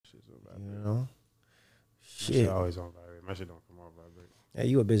You know, shit. Always on vibrate. My shit don't come on vibrate. Yeah,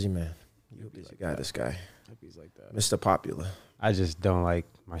 you a busy man. You a busy guy. This guy. He's like that. Mr. Popular. I just don't like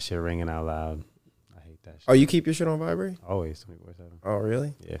my shit ringing out loud. I hate that shit. Oh, you keep your shit on vibrate? Always 24/7. Oh,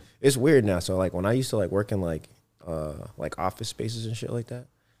 really? Yeah. It's weird now. So like when I used to like work in like office spaces and shit like that,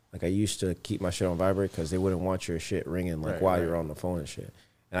 like I used to keep my shit on vibrate because they wouldn't want your shit ringing like while you're on the phone and shit.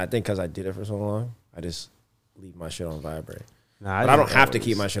 And I think because I did it for so long, I just leave my shit on vibrate. Nah, but I don't have to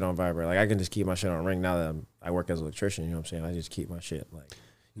keep my shit on vibrate. Like I can just keep my shit on ring now that I work as an electrician. You know what I'm saying? I just keep my shit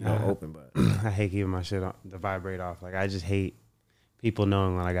like open. But I hate keeping my shit on the vibrate off. Like I just hate people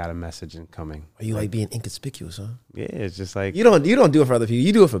knowing when I got a message incoming. Are you like being inconspicuous, huh? Yeah, it's just like you don't do it for other people.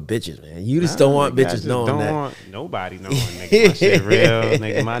 You do it for bitches, man. You just don't want bitches knowing that. Want nobody knowing, nigga, my shit real.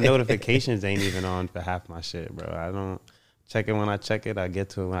 Nigga, my notifications ain't even on for half my shit, bro. I don't check it when I check it. I get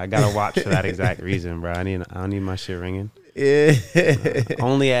to it when I gotta watch for that exact reason, bro. I don't need my shit ringing. Yeah.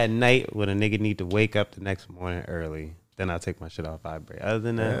 Only at night when a nigga need to wake up the next morning early. Then I'll take my shit off vibrate. Other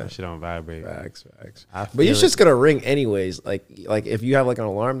than that, my shit on vibrate. Facts. But your shit's gonna ring anyways. Like if you have like an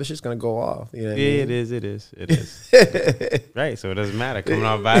alarm, the shit's gonna go off. You know what I mean? It is. Right, so it doesn't matter. Coming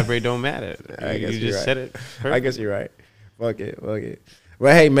off vibrate don't matter. You just said it perfect. I guess you're right. Fuck it.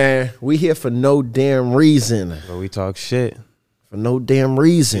 But hey, man, we here for no damn reason. But we talk shit. For no damn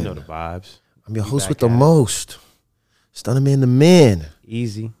reason. You know the vibes. I'm your host with the most. Stunner Man the man.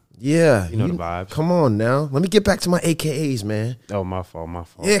 Easy. Yeah. You know the vibes. Come on now. Let me get back to my AKAs, man. Oh, my fault.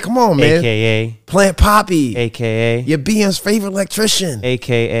 Yeah, come on, man. AKA. Plant Poppy. AKA. Your BM's favorite electrician.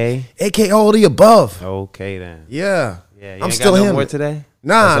 AKA. AKA all the above. Okay, then. Yeah. Yeah, I'm still him. More today?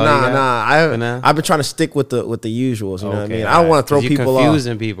 Nah. I've been trying to stick with the usuals. You know what I mean? I don't want to throw people off.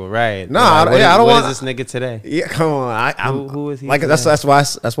 Confusing people, right? Nah, like, I don't want. What is this nigga today? Yeah, come on. Who is he? Like that's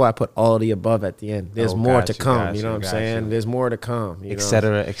why I put all of the above at the end. There's more to come. You know what I'm saying? There's more to come.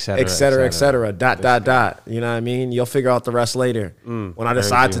 Etc. Dot. You know what I mean? You'll figure out the rest later when I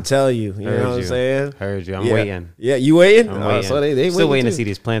decide to tell you. You know what I'm saying? Heard you. I'm waiting. Yeah, you waiting? I'm waiting. So they still waiting to see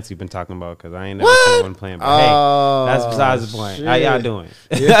these plants you've been talking about because I ain't never seen one plant. But hey, that's besides the point. Shit. How y'all doing?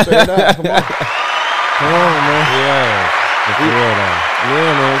 Yeah, straight up. Come on, man. Yeah,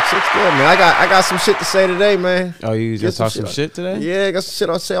 man. Shit's good, man. I got some shit to say today, man. Oh, you just talk some shit today? Yeah, I got some shit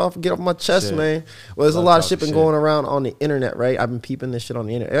I'll say off, get off my chest, man. Well, there's a lot of shit been going around on the internet, right? I've been peeping this shit on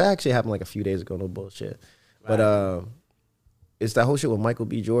the internet. It actually happened like a few days ago, no bullshit. Right. But it's that whole shit with Michael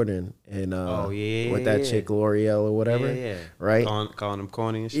B. Jordan and with that chick L'Oreal or whatever. Yeah. Right? Calling him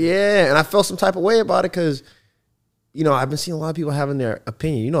corny and shit. Yeah, and I felt some type of way about it because you know, I've been seeing a lot of people having their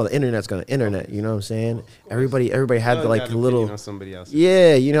opinion. You know, the internet's gonna internet. You know what I'm saying? Everybody had like the little on somebody else.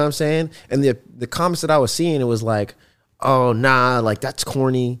 Yeah, you know what I'm saying? And the comments that I was seeing, it was like, oh nah, like that's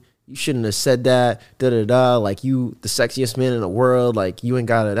corny. You shouldn't have said that. Like you, the sexiest man in the world. Like you ain't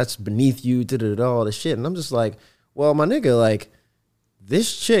gotta. That's beneath you. All this shit. And I'm just like, well, my nigga, like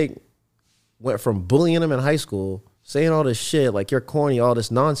this chick went from bullying him in high school, saying all this shit, like you're corny, all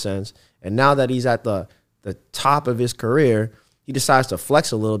this nonsense, and now that he's at the top of his career, he decides to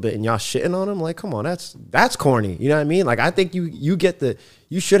flex a little bit and y'all shitting on him. Like, come on, that's corny. You know what I mean? Like, I think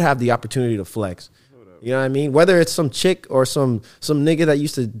you should have the opportunity to flex. You know what I mean? Whether it's some chick or some nigga that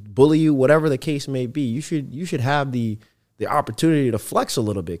used to bully you, whatever the case may be, you should have the opportunity to flex a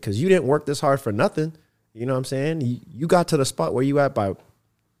little bit because you didn't work this hard for nothing. You know what I'm saying? You got to the spot where you at by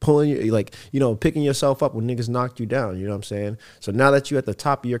pulling you, like, you know, picking yourself up when niggas knocked you down. You know what I'm saying? So now that you're at the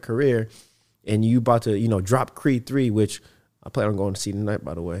top of your career, and you about to, you know, drop Creed 3, which I plan on going to see tonight,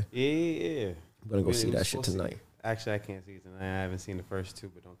 by the way. Yeah. I'm going to go see that shit tonight. Actually, I can't see it tonight. I haven't seen the first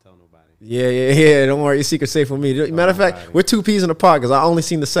two, but don't tell nobody. Yeah. Don't worry. Your secret's safe with me. Matter of fact, we're 2 peas in the pod because I only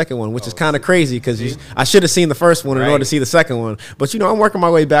seen the second one, which is kind of crazy because I should have seen the first one in order to see the second one. But, you know, I'm working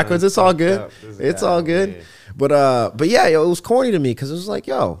my way backwards. It's all good. It's all good. Yeah. But yeah, yo, it was corny to me because it was like,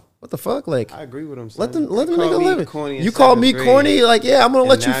 yo, what the fuck? Like, I agree with him. Let the nigga live it. You called me corny, like, yeah, I'm gonna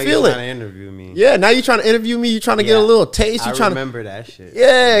let you feel it. Trying to interview me. Yeah, now you trying to interview me. You trying to get a little taste. You I trying remember that shit.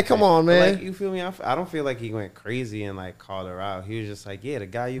 Yeah, come on, man. Like, you feel me? I don't feel like he went crazy and like called her out. He was just like, yeah, the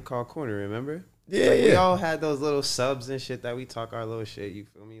guy you called corny. Remember? Yeah, like, we all had those little subs and shit that we talk our little shit. You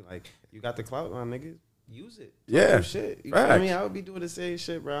feel me? Like, you got the clout on, nigga. Use it. Yeah. Shit. You feel me? I would be doing the same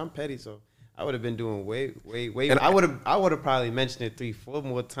shit, bro. I'm petty, so. I would have been doing way. And I would have probably mentioned it 3-4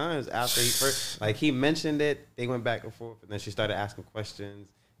 more times after he first. Like he mentioned it, they went back and forth, and then she started asking questions,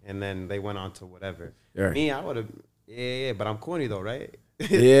 and then they went on to whatever. Right. Me, I would have. Yeah, but I'm corny though, right?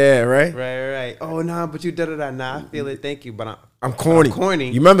 Yeah, right. Right. Oh nah, but you da. Nah, I feel it. Thank you, but I'm corny. I'm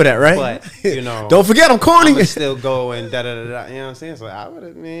corny. You remember that, right? But you know, don't forget I'm corny. I'm still go and da. You know what I'm saying? So I would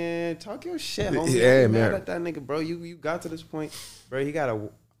have, man, talk your shit, homie. Yeah, man. Mad at that nigga, bro. You got to this point, bro. He got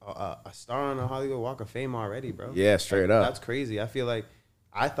a star on the Hollywood Walk of Fame already, bro. Yeah, straight up. That's crazy. I feel like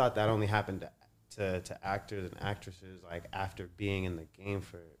I thought that only happened to actors and actresses like after being in the game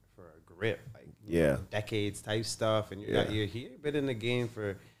for a grip, like decades type stuff, and you're here, been in the game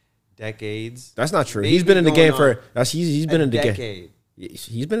for decades. That's not true. He's been in the game for he's been in the game.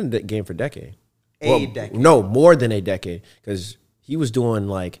 He's been in the game for decade. Decade. No, more than a decade, because he was doing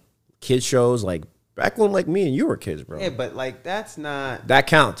like kid shows like back when like me and you were kids, bro. Yeah, but like that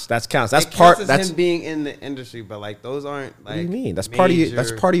counts. That's him being in the industry, but like those aren't like. What do you mean? That's part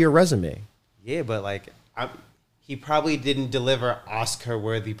of your resume. Yeah, but like he probably didn't deliver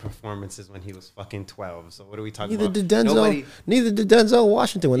Oscar-worthy performances when he was fucking 12. So what are we talking about? Neither did Denzel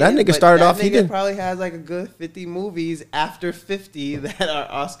Washington. When that nigga started off, he probably has like a good 50 movies after 50 that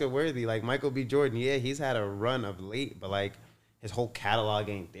are Oscar-worthy. Like Michael B. Jordan, he's had a run of late, but like his whole catalog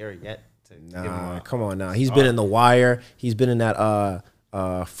ain't there yet. Come on now. He's been in The Wire. He's been in that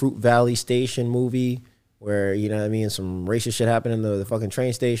Fruit Valley Station movie where, you know what I mean, some racist shit happened in the fucking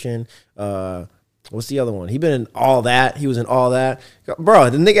train station. What's the other one? He been in all that. He was in all that. Bro,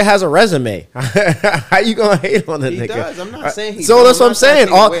 the nigga has a resume. How you gonna hate on the nigga? He does. I'm not saying he So that's what I'm saying.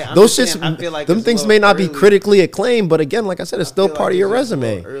 Those shits, like them things may not be critically acclaimed, but again, like I said, it's still part of your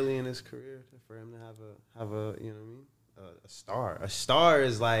resume. Early in his career for him to have a you know what I mean? A star. A star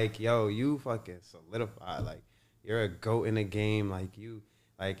is like, yo, you fucking solidify. Like, you're a GOAT in the game. Like,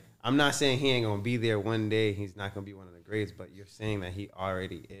 I'm not saying he ain't gonna be there one day. He's not gonna be one of the greats, but you're saying that he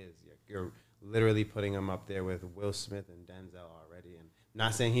already is. You're literally putting him up there with Will Smith and Denzel already. And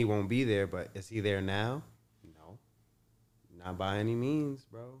not saying he won't be there, but is he there now? No. Not by any means,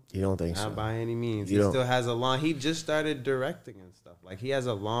 bro. You don't think so? Not by any means. He still has he just started directing and stuff. Like, he has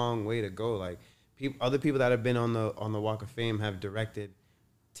a long way to go. Like, other people that have been on the Walk of Fame have directed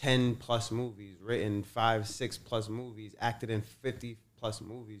 10 plus movies, written 5, 6 plus movies, acted in 50 plus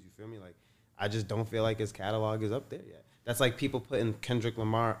movies. You feel me? Like, I just don't feel like his catalog is up there yet. That's like people putting Kendrick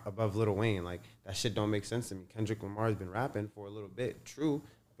Lamar above Lil Wayne. Like, that shit don't make sense to me. Kendrick Lamar has been rapping for a little bit, true,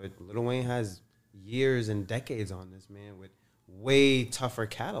 but Lil Wayne has years and decades on this man with way tougher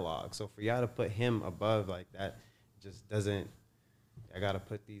catalog. So for y'all to put him above like that just doesn't. I gotta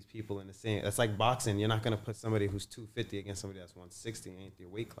put these people in the same. That's like boxing. You're not gonna put somebody who's 250 against somebody that's 160. Ain't your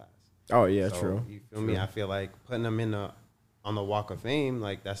weight class. Oh yeah, so, true. You feel me? I feel like putting them on the Walk of Fame,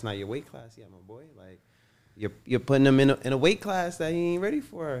 like, that's not your weight class yet, my boy. Like, you're putting him in a weight class that he ain't ready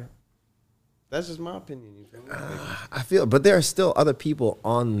for. That's just my opinion. You feel me? I feel, but there are still other people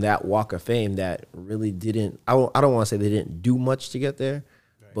on that Walk of Fame that really didn't. I don't want to say they didn't do much to get there,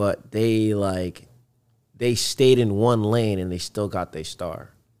 right, but they stayed in one lane and they still got their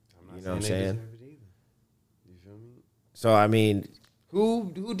star. You know what I'm saying? You feel me? So I mean,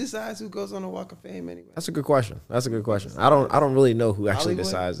 who decides who goes on the Walk of Fame anyway? That's a good question. I don't really know who actually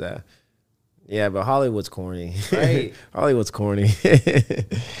decides that. Yeah, but Hollywood's corny. Right. Hollywood's corny.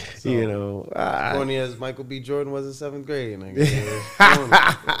 So, you know, corny as Michael B. Jordan was in 7th grade.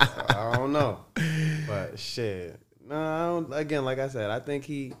 I don't know, but shit. No, I don't, again, like I said, I think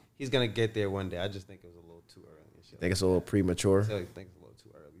he's gonna get there one day. I just think it was a little too early. And shit. Think it's a little premature. I think it's a little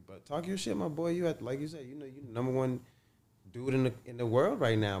too early. But talk your shit, my boy. You had, like you said, you number one dude in the world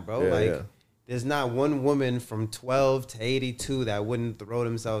right now, bro. Yeah. There's not one woman from 12 to 82 that wouldn't throw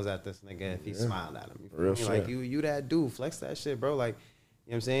themselves at this nigga if he smiled at him. You feel me? Like, you that dude, flex that shit, bro. Like,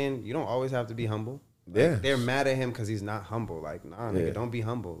 you know what I'm saying? You don't always have to be humble. Like, they're mad at him because he's not humble. Like, nah, nigga, don't be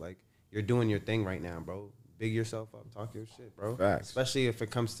humble. Like, you're doing your thing right now, bro. Big yourself up. Talk your shit, bro. Facts. Especially if it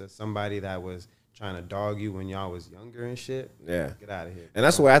comes to somebody that was trying to dog you when y'all was younger and shit. Yeah. Get out of here. And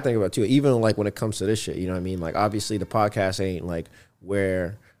that's the way I think about it, too. Even, like, when it comes to this shit, you know what I mean? Like, obviously, the podcast ain't, like,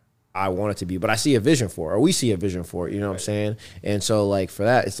 where I want it to be, but I see a vision for it, or we see a vision for it, you know what I'm saying? And so, like, for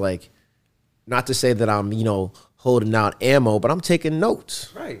that, it's like, not to say that I'm, holding out ammo, but I'm taking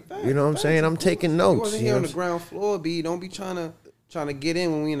notes. Right. Facts, you know what I'm saying? I'm taking notes. You wasn't here on the ground floor, B. Don't be trying to get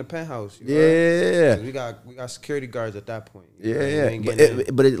in when we in the penthouse. Yeah. We got security guards at that point. Yeah.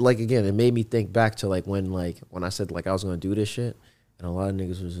 But it, like, again, it made me think back to, like, when I said, like, I was going to do this shit, and a lot of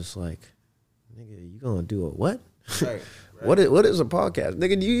niggas was just like, nigga, you going to do a what? Right. What is a podcast?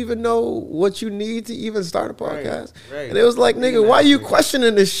 Nigga, do you even know what you need to even start a podcast? Right. And it was like, nigga, why are you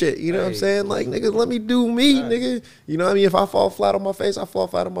questioning this shit? You know what I'm saying? Like, nigga, let me do me, nigga. You know what I mean? If I fall flat on my face, I fall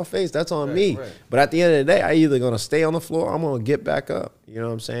flat on my face. That's on me. Right. But at the end of the day, I either going to stay on the floor or I'm going to get back up. You know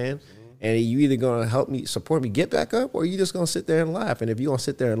what I'm saying? Mm-hmm. And you either going to help me, support me, get back up, or you just going to sit there and laugh. And if you going to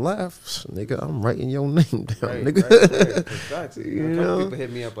sit there and laugh, nigga, I'm writing your name down, nigga. Right. Exactly. You know? People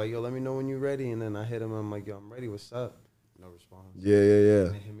hit me up like, yo, let me know when you're ready. And then I hit them. I'm like, yo, I'm ready. What's up? No response. Yeah.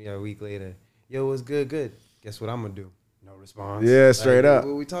 And they hit me a week later. Yo, what's good? Good. Guess what I'm gonna do? No response. Yeah, straight up.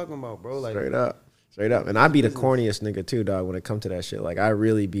 What we talking about, bro? Like straight up. And I be the corniest nigga too, dog. When it comes to that shit, like I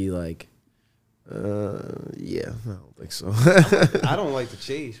really be like, yeah, I don't think so. I don't like to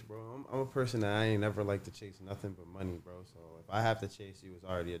chase, bro. I'm a person that I ain't never like to chase nothing but money, bro. So if I have to chase you, it's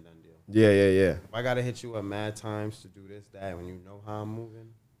already a done deal. Yeah. If I gotta hit you up mad times to do this, that, when you know how I'm moving,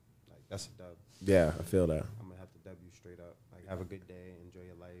 like that's a dub. Yeah, I feel that. I'm gonna have to dub you straight up. Like, have a good day, enjoy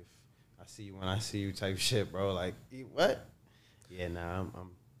your life. I see you when I see you, type shit, bro. Like, what? Yeah, nah,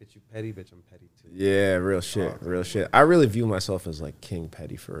 I'm bitch. You petty, bitch. I'm petty too. Yeah, real shit, real shit. I really view myself as like king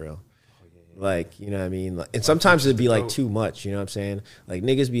petty for real. Like, you know what I mean? Like, and sometimes it'd be like too much, you know what I'm saying? Like,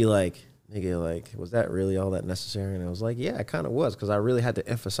 niggas be like, nigga, like, was that really all that necessary? And I was like, yeah, it kind of was, because I really had to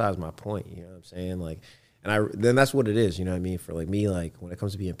emphasize my point, you know what I'm saying? Like, and then that's what it is, you know what I mean? For like me, like, when it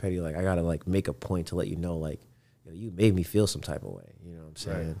comes to being petty, like, I gotta like make a point to let you know, like, you made me feel some type of way, you know what I'm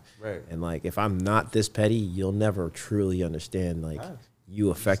saying? Right. And like, if I'm not this petty, you'll never truly understand, like,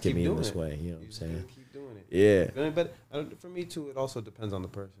 you affected me in this way, you know what I'm saying? Keep doing it. Yeah. But for me too, it also depends on the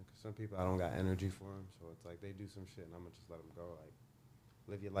person. Cause some people I don't got energy for them, so it's like they do some shit and I'm gonna just let them go. Like,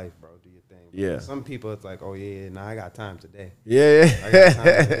 live your life, bro. Do your thing. But yeah. Some people, it's like, oh yeah, nah, I got time today. Yeah. I got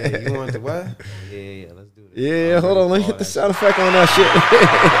time today. You want to what? Oh, yeah, let's do this. Yeah, hold on, let me hit the sound effect on that shit.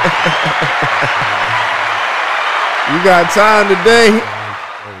 You got time today.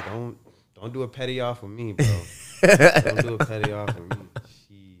 Hey, don't do a petty off with me, bro. Don't do a petty off with me.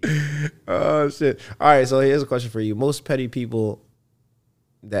 Oh shit! All right, so here's a question for you: most petty people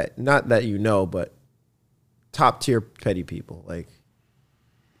that, not that you know, but top tier petty people, like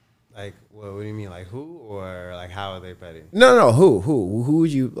what do you mean, like who, or like how are they petty? No, who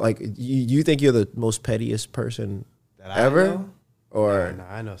would you like? You think you're the most pettiest person that ever, I know? or no,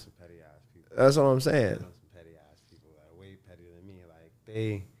 I know some petty ass people. That's what I'm saying. I know some petty ass people that are way pettier than me.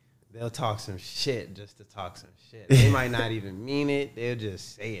 Like they'll talk some shit just to talk some shit. They might not even mean it. They'll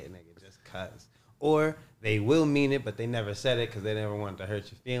just say it, nigga, just cuz. Or they will mean it, but they never said it because they never wanted to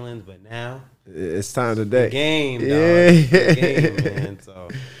hurt your feelings. But now it's time to date. Game, dog. Yeah. It's the game, man. So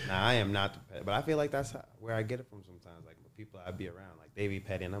I am not the petty, but I feel like that's where I get it from sometimes. Like the people I be around, like they be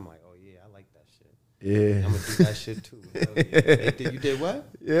petty, and I'm like, oh yeah, I like that shit. Yeah, I'm gonna do that shit too. You did what?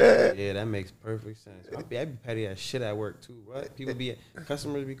 Yeah, that makes perfect sense. I be petty as shit at work too. What?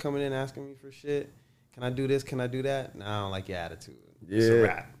 Customers be coming in asking me for shit. Can I do this? Can I do that? Nah, I don't like your attitude. Yeah, it's a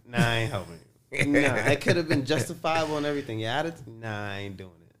wrap. Nah, I ain't helping you. Nah, it could have been justifiable and everything. Your attitude? Nah, I ain't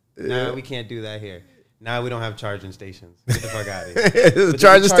doing it. Nah, we can't do that here. Nah, we don't have charging stations. Get the fuck out of here. There's a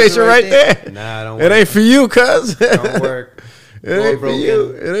charging station right there. Nah, don't work. It ain't for you, cuz. Don't work. It ain't for you.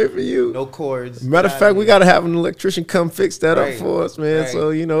 It ain't for you. No cords. Matter of fact, we got to have an electrician come fix that up for us, man. Right.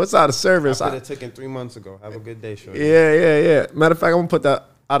 So, it's out of service. I could have taken 3 months ago. Have a good day, shorty. Yeah. Matter of fact, I'm going to put that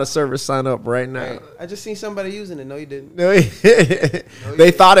out of service sign up right now. Right. I just seen somebody using it. No, you didn't. No,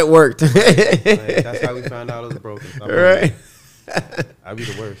 they thought it worked. Like, that's how we found out it was broken. Right. I'd be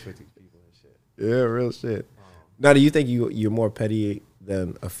the worst with these people and shit. Yeah, real shit. Now, do you think you're more petty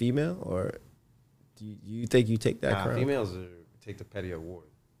than a female, or do you think you take that crown? Females take the petty award.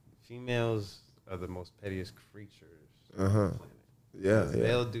 Females are the most pettiest creatures on the planet. Yeah.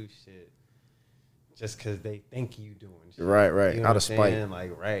 They'll do shit just because they think you doing shit. Right. You know Out of spite.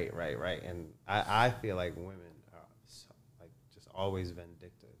 Like, right. And I feel like women are like just always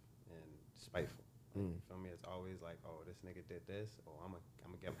vindictive and spiteful. Like, you feel me? It's always like, oh, this nigga did this. Oh, I'm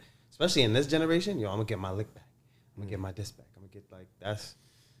gonna get, especially in this generation, I'm gonna get my lick back. I'm gonna get my diss back. I'm gonna get like, that's,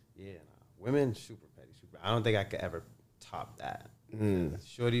 women super petty. I don't think I could ever top that.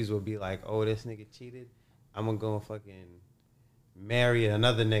 Shorties will be like, oh, this nigga cheated. I'm gonna go fucking marry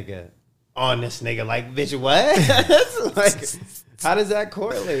another nigga on this nigga. Like, bitch, what? Like, how does that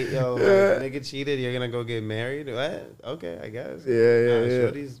correlate, yo? Like, nigga cheated, you're gonna go get married? What? Okay, I guess. Yeah.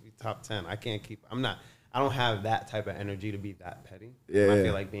 Shorties be top 10. I can't keep. I don't have that type of energy to be that petty. Yeah. I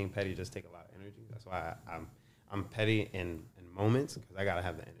feel like being petty just take a lot of energy. That's why I'm petty in moments, because I gotta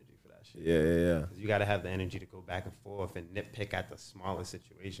have the energy. Yeah. You got to have the energy to go back and forth and nitpick at the smallest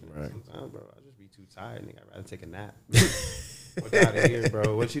situation. Right. Sometimes, bro, I'll just be too tired, nigga. I'd rather take a nap. Fuck out of here,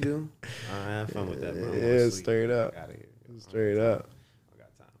 bro. What you do? I have fun with that, bro. Yeah, straight up. Out of here. Straight up. I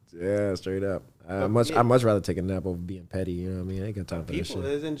got time. Yeah, straight up. I much rather take a nap over being petty. You know what I mean? I ain't got time for this shit.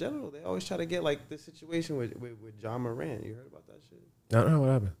 People, in general, they always try to get like this situation with John Moran. You heard about that shit? I don't know what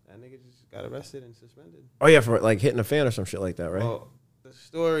happened. That nigga just got arrested and suspended. Oh yeah, for like hitting a fan or some shit like that, right? Well, the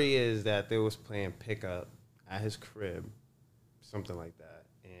story is that they was playing pickup at his crib, something like that,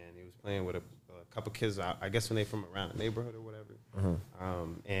 and he was playing with a couple kids. I guess when they from around the neighborhood or whatever,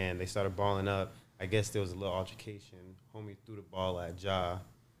 and they started balling up. I guess there was a little altercation. Homie threw the ball at Ja.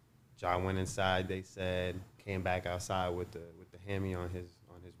 Ja went inside. They said came back outside with the hammy on his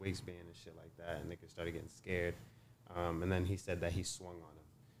waistband and shit like that, and niggas started getting scared. And then he said that he swung on him,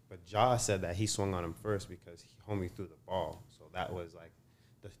 but Ja said that he swung on him first because homie threw the ball. So that was like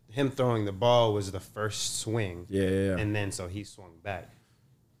him throwing the ball was the first swing. Yeah. And then so he swung back.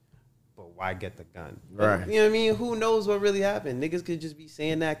 But why get the gun? Right. You know what I mean? Who knows what really happened? Niggas could just be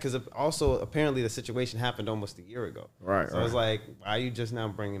saying that because also apparently the situation happened almost a year ago. Right. So it's like, why are you just now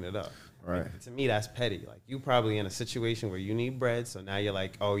bringing it up? Right. Like, to me, that's petty. Like, you probably in a situation where you need bread, so now you're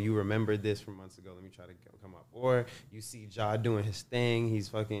like, oh, you remembered this from months ago. Let me try to come up. Or you see Ja doing his thing. He's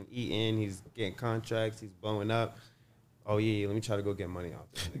fucking eating. He's getting contracts. He's blowing up. Oh, yeah, let me try to go get money off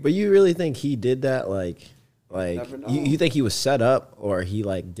this nigga. But you really think he did that? Like you think he was set up, or he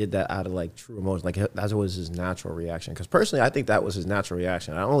like did that out of like true emotion? Like that was his natural reaction? Because personally, I think that was his natural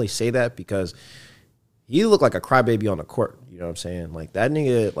reaction. I only say that because he looked like a crybaby on the court. You know what I'm saying? Like that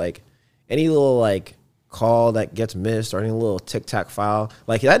nigga, like any little like call that gets missed or any little tic tac foul,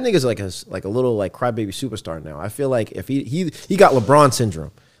 like that nigga's like a little like crybaby superstar now. I feel like if he got LeBron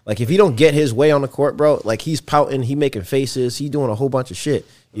syndrome. Like if he don't get his way on the court, bro, like he's pouting, he making faces, he doing a whole bunch of shit.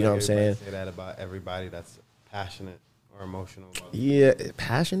 You know what I'm saying? Say that about everybody that's passionate or emotional about Yeah,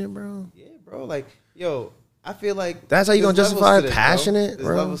 passionate, bro. Yeah, bro. Like, yo, I feel like that's how you gonna justify passionate, bro.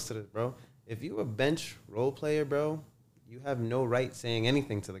 There's levels to this, bro. If you a bench role player, bro, you have no right saying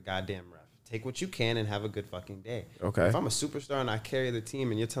anything to the goddamn ref. Take what you can and have a good fucking day. Okay. If I'm a superstar and I carry the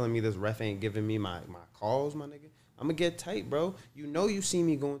team and you're telling me this ref ain't giving me my calls, my nigga, I'm going to get tight, bro. You know you see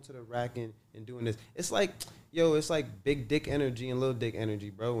me going to the rack and doing this. It's like, yo, it's like big dick energy and little dick energy,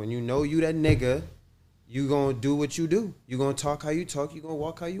 bro. When you know you that nigga, you going to do what you do. You going to talk how you talk. You going to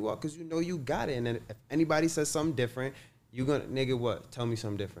walk how you walk because you know you got it. And then if anybody says something different, you going to, nigga, what? Tell me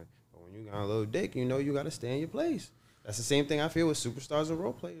something different. But when you got a little dick, you know you got to stay in your place. That's the same thing I feel with superstars and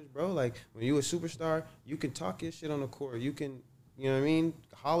role players, bro. Like, when you a superstar, you can talk your shit on the court. You can, you know what I mean,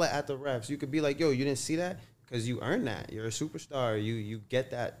 holler at the refs. You could be like, yo, you didn't see that? Because you earn that. You're a superstar. You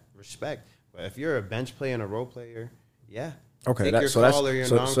get that respect. But if you're a bench player and a role player, yeah. Okay, so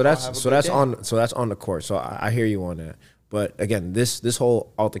that's on the court. So I hear you on that. But again, this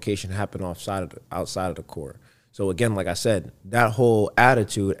whole altercation happened outside of the court. So again, like I said, that whole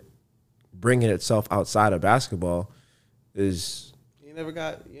attitude bringing itself outside of basketball is. You ain't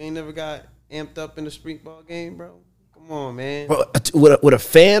never got amped up in the street ball game, bro. Come on, man. With a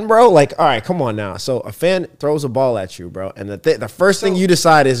fan, bro? Like, all right, come on now. So a fan throws a ball at you, bro. And the first thing you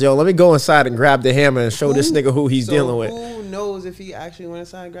decide is, yo, let me go inside and grab the hammer and show this nigga who he's dealing with. Who knows if he actually went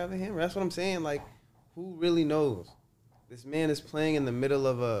inside and grabbed the hammer? That's what I'm saying. Like, who really knows? This man is playing in the middle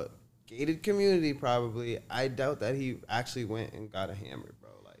of a gated community, probably. I doubt that he actually went and got a hammer, bro.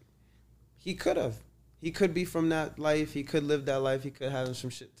 Like, he could have. He could be from that life. He could live that life. He could have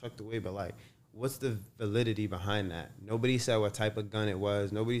some shit tucked away, but like, what's the validity behind that? Nobody said what type of gun it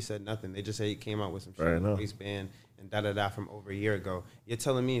was. Nobody said nothing. They just say he came out with some shit in the waistband and da-da-da from over a year ago. You're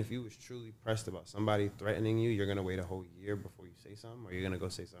telling me if you was truly pressed about somebody threatening you, you're going to wait a whole year before you say something, or you're going to go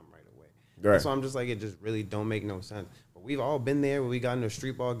say something right away? Right. That's why I'm just like, it just really don't make no sense. But we've all been there where we got in a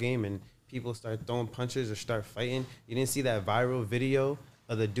street ball game and people start throwing punches or start fighting. You didn't see that viral video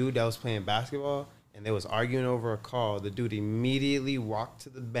of the dude that was playing basketball? And they was arguing over a call. The dude immediately walked to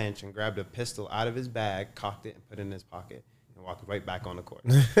the bench and grabbed a pistol out of his bag, cocked it, and put it in his pocket, and walked right back on the court.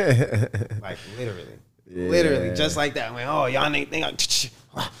 Like, literally. Yeah. Literally, just like that. I went, oh, y'all ain't think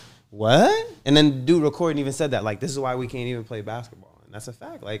what? And then the dude recording even said that. Like, this is why we can't even play basketball. And that's a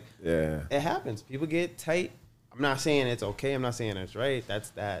fact. Like, yeah, it happens. People get tight. I'm not saying it's okay. I'm not saying it's right.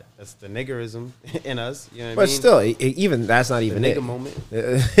 That's the niggerism in us. You know what I mean? But still, even that's not even the nigga moment.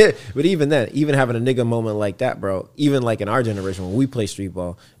 But even then, even having a nigga moment like that, bro, even like in our generation when we play street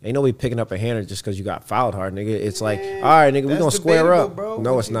ball, ain't nobody picking up a hammer just because you got fouled hard, nigga. It's like, all right, nigga, we gonna square up. Bro.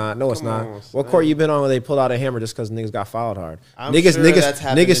 No, it's not. No, it's not. What court you been on where they pulled out a hammer just because niggas got fouled hard?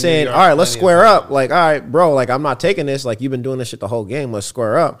 Niggas saying, all right, let's square up. Like, all right, bro, like I'm not taking this. Like you've been doing this shit the whole game. Let's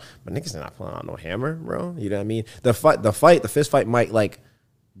square up. But niggas not pulling out no hammer, bro. You know what I mean? The fist fight might like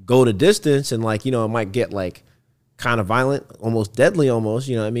go the distance and like, you know, it might get like kind of violent, almost deadly almost,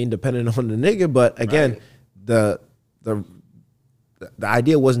 you know what I mean, depending on the nigga. But again, right. the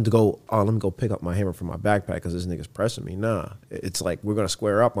idea wasn't to go, oh, let me go pick up my hammer from my backpack because this nigga's pressing me. Nah, it's like, we're going to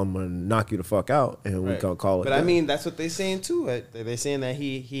square up. I'm going to knock you the fuck out and we're going to call it. But I mean, that's what they're saying too. They're saying that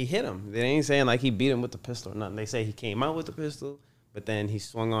he hit him. They ain't saying like he beat him with the pistol or nothing. They say he came out with the pistol, but then he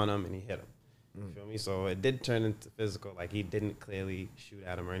swung on him and he hit him. You feel me? So it did turn into physical. Like, he didn't clearly shoot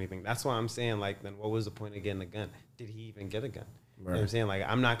at him or anything. That's why I'm saying, like, then what was the point of getting a gun? Did he even get a gun? Right. You know what I'm saying? Like,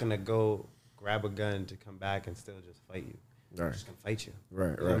 I'm not going to go grab a gun to come back and still just fight you. I'm just gonna fight you.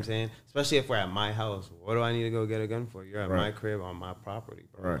 Right, you know what I'm saying? Especially if we're at my house. What do I need to go get a gun for? You're at my crib on my property,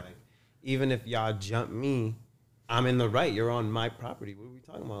 bro. Right. Like, even if y'all jump me, I'm in the right. You're on my property. What are we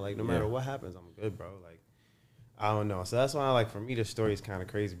talking about? Like, no matter what happens, I'm good, bro. Like, I don't know. So that's why, like, for me, the story is kind of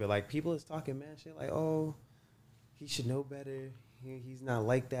crazy. But, like, people is talking mad shit like, oh, he should know better. He's not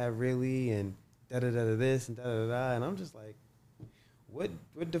like that, really, and da-da-da-da this and da-da-da-da. And I'm just like, what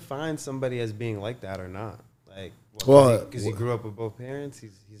defines somebody as being like that or not? Like, because he grew up with both parents.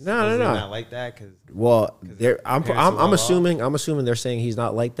 He's no. not like that. I'm assuming they're saying he's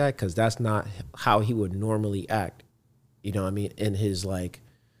not like that because that's not how he would normally act. You know what I mean? In his like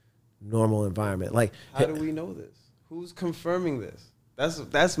normal environment. Like, how do we know this? Who's confirming this?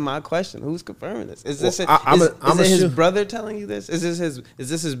 That's my question. Who's confirming this? Is this his brother telling you this? Is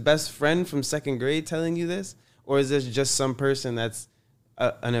this his best friend from second grade telling you this, or is this just some person that's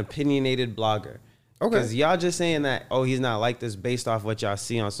an opinionated blogger? Okay, because y'all just saying that, oh, he's not like this based off what y'all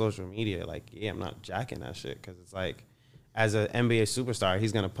see on social media. Like, yeah, I'm not jacking that shit because it's like, as an NBA superstar,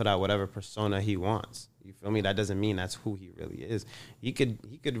 he's gonna put out whatever persona he wants. You feel me? That doesn't mean that's who he really is. He could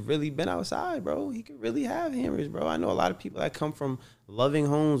really been outside, bro. He could really have hammers, bro. I know a lot of people that come from loving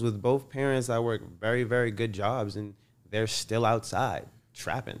homes with both parents that work very, very good jobs, and they're still outside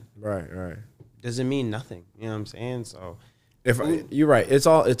trapping. Right. Doesn't mean nothing. You know what I'm saying? So. You're right. It's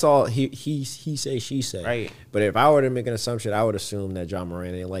all he say, she say. Right. But if I were to make an assumption, I would assume that John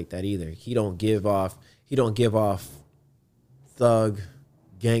Moran ain't like that either. He don't give off thug,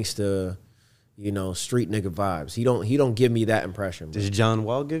 gangster, street nigga vibes. He don't give me that impression. Does John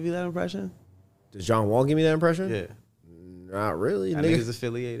Wall give you that impression? Does John Wall give me that impression? Yeah. Not really. That nigga's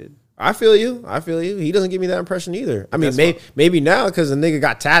affiliated. I feel you. He doesn't give me that impression either. I mean, maybe now because the nigga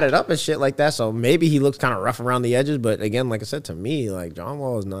got tatted up and shit like that, so maybe he looks kind of rough around the edges. But again, like I said, to me, like John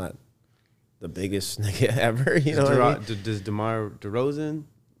Wall is not the biggest nigga ever. You know what I mean? Does DeMar DeRozan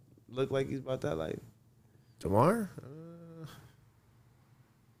look like he's about that life? DeMar?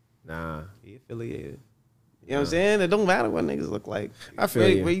 Nah. He affiliated. You know what I'm saying? It don't matter what niggas look like. I feel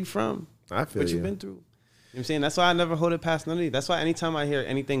you. Where you from? I feel what you been through. You know what I'm saying? That's why I never hold it past none of these. That's why anytime I hear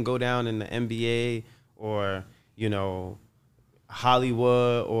anything go down in the NBA or,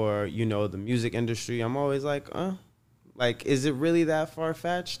 Hollywood or, the music industry, I'm always like, like, is it really that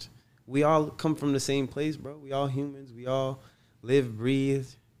far-fetched? We all come from the same place, bro. We all humans. We all live, breathe,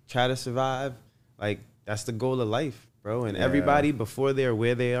 try to survive. Like, that's the goal of life, bro. And everybody, before they're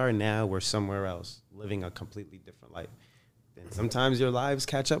where they are now, we're somewhere else, living a completely different life. And sometimes your lives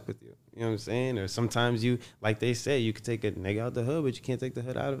catch up with you. You know what I'm saying? Or sometimes you, like they say, you can take a nigga out the hood, but you can't take the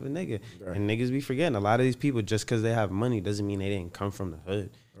hood out of a nigga. Right. And niggas be forgetting. A lot of these people, just because they have money, doesn't mean they didn't come from the hood.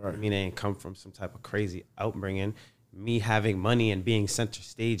 Right. I mean, they didn't come from some type of crazy upbringing. Me having money and being center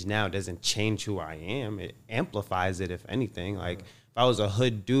stage now doesn't change who I am. It amplifies it, if anything. Like, if I was a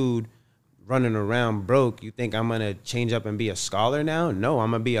hood dude running around broke, you think I'm gonna change up and be a scholar now? No,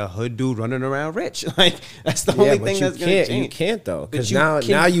 I'm gonna be a hood dude running around rich. Like, that's the only thing that's gonna change. You can't though, because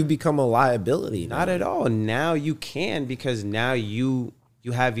now you become a liability. Not at all. Now you can, because now you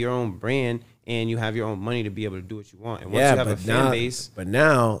have your own brand and you have your own money to be able to do what you want. And once you have a fan base, but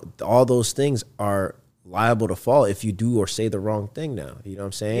now all those things are liable to fall if you do or say the wrong thing. Now, you know what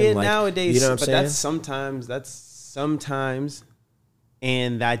I'm saying? Yeah, like, nowadays. You know what I'm saying? That's sometimes.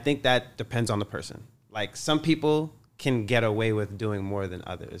 And I think that depends on the person. Like, some people can get away with doing more than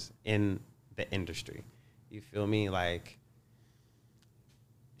others in the industry. You feel me? Like,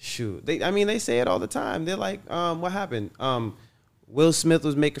 shoot. They say it all the time. They're like, what happened? Will Smith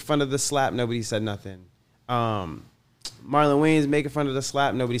was making fun of the slap. Nobody said nothing. Marlon Wayne's making fun of the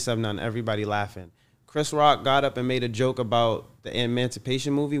slap. Nobody said nothing. Everybody laughing. Chris Rock got up and made a joke about the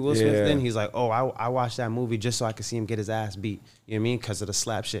Emancipation movie Will Smith did. He's like, oh, I watched that movie just so I could see him get his ass beat. You know what I mean? Because of the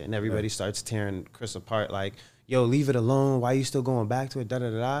slap shit. And everybody starts tearing Chris apart. Like, yo, leave it alone. Why are you still going back to it?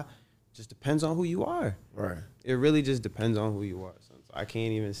 Da-da-da-da. Just depends on who you are. Right. It really just depends on who you are. So I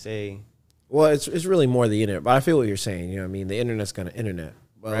can't even say. Well, it's really more the internet. But I feel what you're saying. You know what I mean? The internet's going to internet.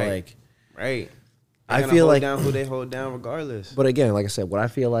 But Right. I feel like down who they hold down regardless. But again, like I said, what I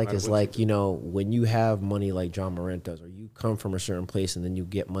feel like is like, when you have money like John Morant does, or you come from a certain place and then you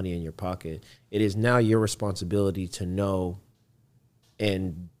get money in your pocket, it is now your responsibility to know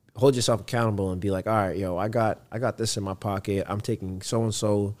and hold yourself accountable and be like, all right, yo, I got this in my pocket. I'm taking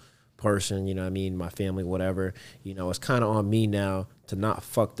so-and-so person, you know what I mean, my family, whatever. It's kind of on me now to not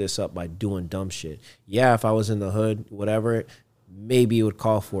fuck this up by doing dumb shit. Yeah, if I was in the hood, whatever, maybe it would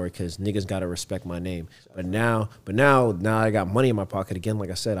call for it because niggas got to respect my name. But now I got money in my pocket. Again, like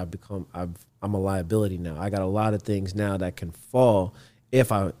I said, I'm a liability now. I got a lot of things now that can fall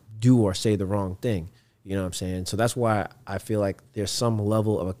if I do or say the wrong thing. You know what I'm saying? So that's why I feel like there's some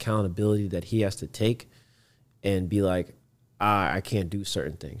level of accountability that he has to take and be like, I can't do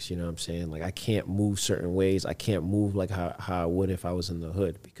certain things. You know what I'm saying? Like, I can't move certain ways. I can't move like how I would if I was in the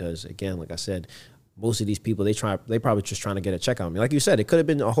hood. Because, again, like I said, most of these people, they probably just trying to get a check on me. Like you said, it could have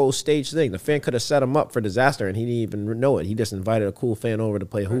been a whole stage thing. The fan could have set him up for disaster, and he didn't even know it. He just invited a cool fan over to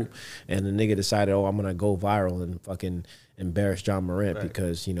play hoop, and the nigga decided, I'm going to go viral and fucking embarrass John Morant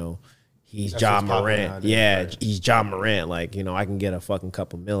because, you know, he's John Morant. Yeah, he's John Morant. Like, you know, I can get a fucking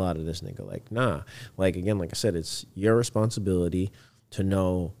couple mil out of this nigga. Like, nah. Like, again, like I said, it's your responsibility to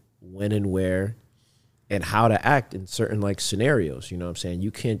know when and where and how to act in certain, like, scenarios. You know what I'm saying?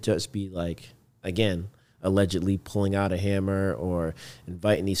 You can't just be, like, again, allegedly pulling out a hammer or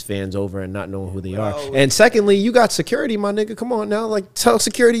inviting these fans over and not knowing who they are. And secondly, you got security, my nigga. Come on now. Like, tell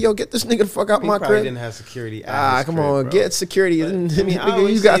security, yo, get this nigga the fuck out my crib. Didn't have security at his come crib, on, bro. Get security. But,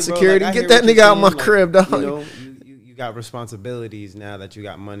 nigga, you got security. Like, get that nigga out my crib, dog. You know, you got responsibilities now that you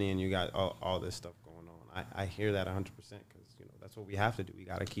got money and you got all this stuff going on. I hear that 100% because, you know, that's what we have to do. We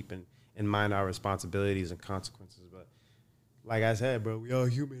got to keep in mind our responsibilities and consequences. But like I said, bro, we all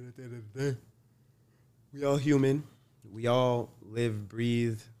human at the end of the day. We all human. We all live,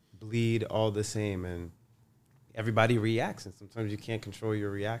 breathe, bleed all the same, and everybody reacts. And sometimes you can't control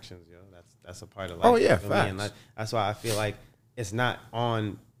your reactions, yo. That's a part of life. Oh yeah, facts. And that's why I feel like it's not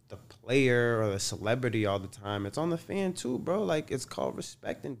on the player or the celebrity all the time. It's on the fan too, bro. Like, it's called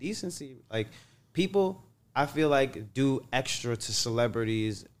respect and decency. Like, people, I feel like, do extra to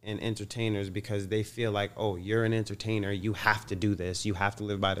celebrities and entertainers because they feel like, oh, you're an entertainer, you have to do this, you have to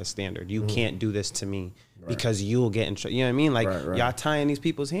live by this standard, you can't do this to me because you'll get in trouble. You know what I mean? Like, y'all tying these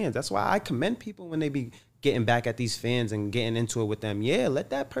people's hands. That's why I commend people when they be getting back at these fans and getting into it with them. Yeah,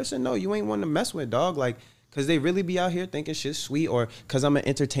 let that person know you ain't one to mess with, dog. Like, because they really be out here thinking shit's sweet, or because I'm an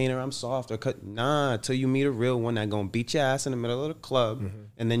entertainer, I'm soft, or nah, till you meet a real one that gonna beat your ass in the middle of the club,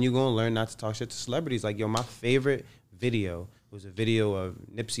 and then you gonna learn not to talk shit to celebrities. Like, yo, my favorite video was a video of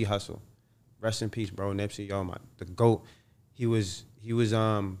Nipsey Hussle. Rest in peace, bro, Nipsey, yo, the GOAT. He was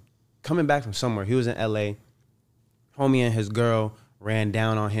coming back from somewhere. He was in LA. Homie and his girl ran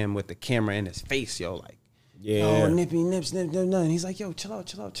down on him with the camera in his face, yo, like, oh, Nips. And he's like, yo, chill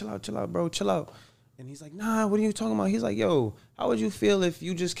out, bro, chill out. And he's like, nah, what are you talking about? He's like, yo, how would you feel if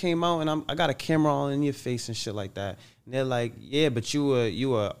you just came out and I got a camera all in your face and shit like that? And they're like, yeah, but you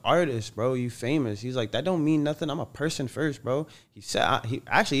a artist, bro. You famous. He's like, that don't mean nothing. I'm a person first, bro. He said,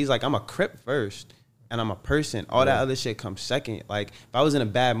 he's like, I'm a Crip first, and I'm a person. All that other shit comes second. Like, if I was in a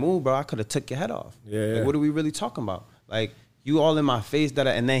bad mood, bro, I could have took your head off. Like, what are we really talking about? Like, you all in my face.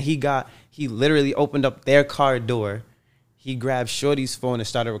 And then he literally opened up their car door. He grabbed Shorty's phone and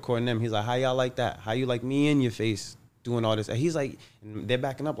started recording them. He's like, how y'all like that? How you like me in your face doing all this? And he's like, and they're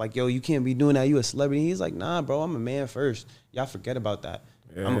backing up like, yo, you can't be doing that. You a celebrity. He's like, nah, bro, I'm a man first. Y'all forget about that.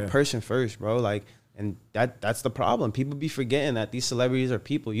 I'm a person first, bro. Like, and that's the problem. People be forgetting that these celebrities are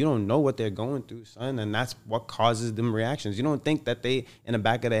people. You don't know what they're going through, son. And that's what causes them reactions. You don't think that they, in the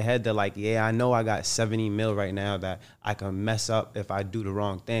back of their head, they're like, yeah, I know I got 70 mil right now that I can mess up if I do the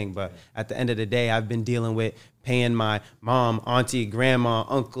wrong thing. But at the end of the day, I've been dealing with paying my mom, auntie, grandma,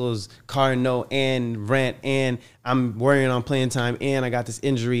 uncles, car note, and rent, and I'm worrying on playing time, and I got this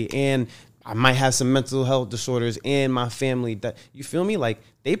injury, and I might have some mental health disorders, and my family. That, you feel me? Like,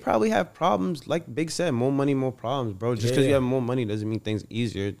 they probably have problems. Like Big said, more money, more problems, bro. Just because you have more money doesn't mean things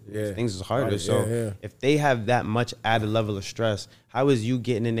easier. Things is harder. So if they have that much added level of stress, how is you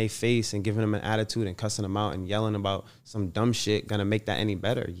getting in their face and giving them an attitude and cussing them out and yelling about some dumb shit gonna make that any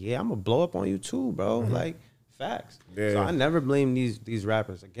better? Yeah, I'm gonna blow up on you too, bro. Like, facts. So I never blame these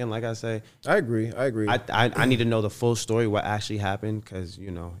rappers. Again, like I say, I agree. I need to know the full story, what actually happened, because, you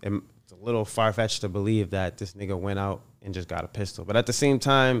know, it's a little far-fetched to believe that this nigga went out and just got a pistol. But at the same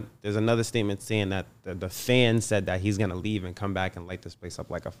time, there's another statement saying that the fan said that he's gonna leave and come back and light this place up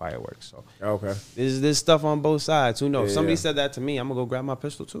like a fireworks. So there's stuff on both sides. Who knows? Somebody said that to me, I'm gonna go grab my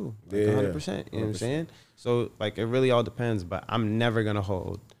pistol too, like 100%. You know what I'm saying? So, like, it really all depends. But I'm never gonna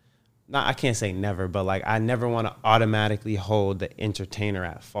hold. I can't say never, but, like, I never want to automatically hold the entertainer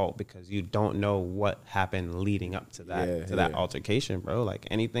at fault because you don't know what happened leading up to that that altercation, bro. Like,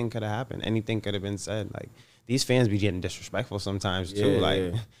 anything could have happened. Anything could have been said. Like, these fans be getting disrespectful sometimes too.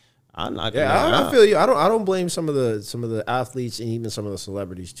 I'm not. I feel you. I don't blame some of the athletes and even some of the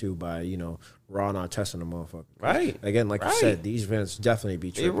celebrities too by, you know, raw not testing the motherfucker. Right. Again, like you said, these fans definitely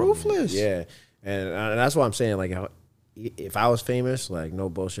be tripping. They're ruthless. Yeah, and that's why I'm saying, like, if I was famous, like, no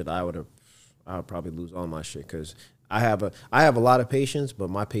bullshit, I would probably lose all my shit because I have a lot of patience, but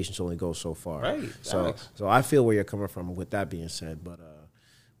my patience only goes so far. Right. So I feel where you're coming from with that being said,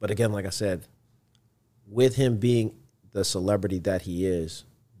 but again, like I said, with him being the celebrity that he is,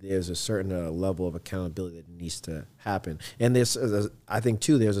 there's a certain level of accountability that needs to happen. And I think,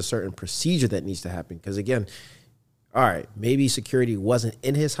 too, there's a certain procedure that needs to happen. Because, again, all right, maybe security wasn't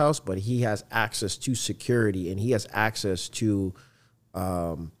in his house, but he has access to security and he has access to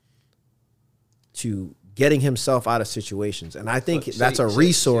getting himself out of situations. And I think that's a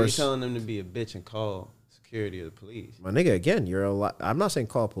resource. So you're telling them to be a bitch and call security or the police. My nigga, again, I'm not saying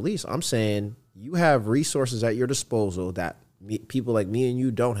call police. I'm saying you have resources at your disposal that people like me and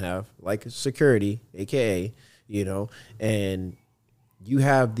you don't have, like security, AKA, and you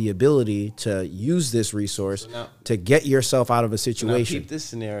have the ability to use this resource to get yourself out of a situation. Keep this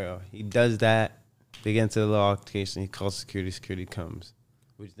scenario. He does that. They get into the law altercation. He calls security. Security comes.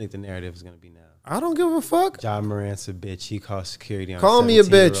 What do you think the narrative is going to be now? I don't give a fuck. John Morant's a bitch. He calls security on Call me a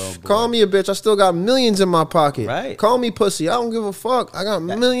bitch. Call me a bitch. I still got millions in my pocket. Right. Call me pussy. I don't give a fuck. I got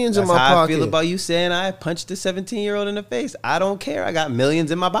millions in my pocket. That's how I feel about you saying I punched a 17-year-old in the face. I don't care. I got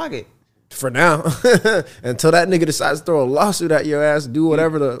millions in my pocket. For now. Until that nigga decides to throw a lawsuit at your ass, do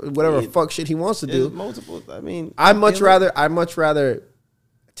whatever fuck shit he wants to do. Multiple. I mean, I'd much rather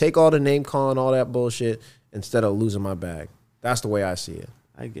take all the name calling, all that bullshit, instead of losing my bag. That's the way I see it.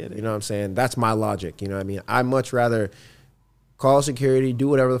 I get it. You know what I'm saying? That's my logic. You know what I mean? I'd much rather call security, do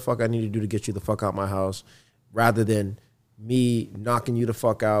whatever the fuck I need to do to get you the fuck out my house, rather than me knocking you the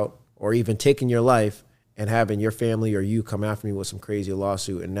fuck out or even taking your life and having your family or you come after me with some crazy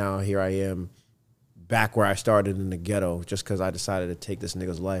lawsuit. And now here I am back where I started in the ghetto just because I decided to take this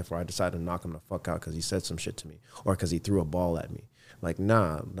nigga's life, or I decided to knock him the fuck out because he said some shit to me or because he threw a ball at me. Like,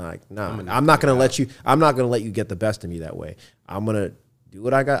 nah. I'm not gonna let you get the best of me that way. I'm gonna do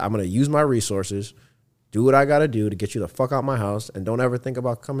what I got. I'm gonna use my resources, do what I gotta do to get you the fuck out my house, and don't ever think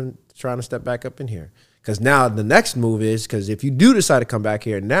about trying to step back up in here. Because now the next move is, because if you do decide to come back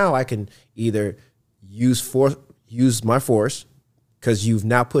here, now I can either use my force, because you've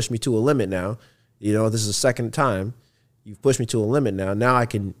now pushed me to a limit. Now, this is the second time you've pushed me to a limit. Now I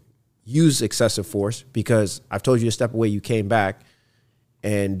can use excessive force because I've told you to step away. You came back.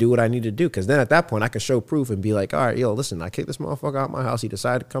 And do what I need to do. Because then at that point, I can show proof and be like, all right, listen, I kicked this motherfucker out of my house. He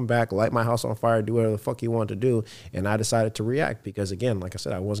decided to come back, light my house on fire, do whatever the fuck he wanted to do. And I decided to react because, again, like I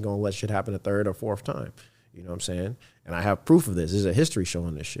said, I wasn't going to let shit happen a third or fourth time. You know what I'm saying? And I have proof of this. There's a history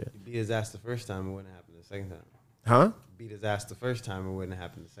showing this shit. You beat his ass the first time, it wouldn't happen the second time. Huh? Beat his ass the first time, it wouldn't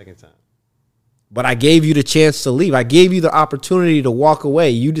happen the second time. But I gave you the chance to leave. I gave you the opportunity to walk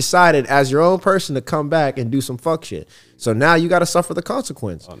away. You decided as your own person to come back and do some fuck shit. So now you got to suffer the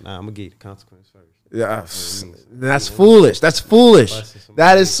consequence. Oh, nah, I'm going to get you the consequence first. Yeah, that's foolish. That's foolish.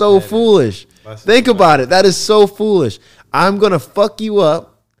 That is so foolish. Think about it. That is so foolish. I'm going to fuck you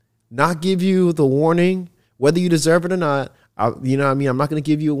up, not give you the warning, whether you deserve it or not. You know what I mean? I'm not going to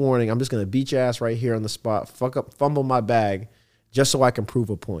give you a warning. I'm just going to beat your ass right here on the spot, fumble my bag, just so I can prove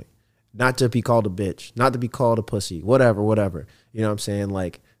a point. Not to be called a bitch, not to be called a pussy, whatever. You know what I'm saying?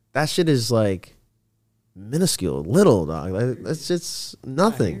 Like, that shit is like minuscule, little, dog. Like, that's just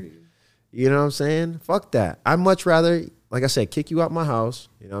nothing. You know what I'm saying? Fuck that. I'd much rather, like I said, kick you out my house.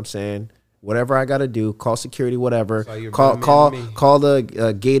 You know what I'm saying? Whatever I got to do, call security, whatever. Call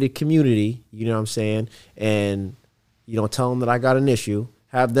the gated community, you know what I'm saying? And, tell them that I got an issue.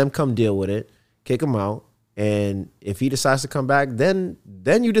 Have them come deal with it. Kick them out. And if he decides to come back, then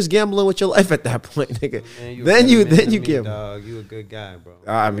you just gambling with your life at that point, nigga. Man, then you gamble. Dog, you a good guy, bro.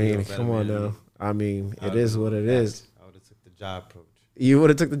 I mean, come on now. I mean, it is what it is. I would have took the job approach. You would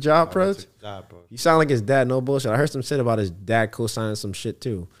have took the job approach? You sound like his dad. No bullshit. I heard some shit about his dad co-signing some shit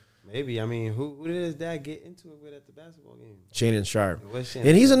too. Maybe. I mean, who did his dad get into it with at the basketball game? Shannon Sharp.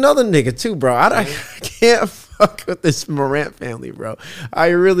 And he's another nigga too, bro. I can't fuck with this Morant family, bro. I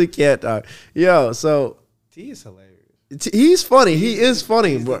really can't. Yo, so T is hilarious. He's funny. He is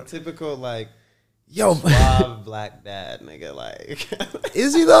funny, he's bro. The typical yo, suave black dad, nigga. Like,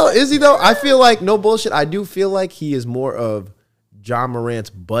 is he though? I feel like, no bullshit, I do feel like he is more of John Morant's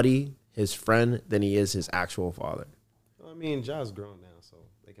buddy, his friend, than he is his actual father. Well, I mean, John's grown now, so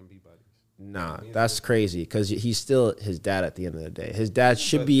they can be buddies. Nah, that's crazy because he's still his dad at the end of the day. His dad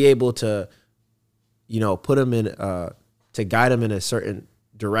should be able to, put him in, to guide him in a certain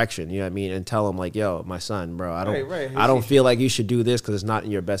direction, you know what I mean, and tell him like, yo, my son, bro, I don't feel like you should do this because it's not in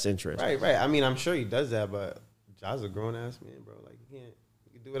your best interest. Right. I mean, I'm sure he does that, but John's a grown ass man, bro. Like, he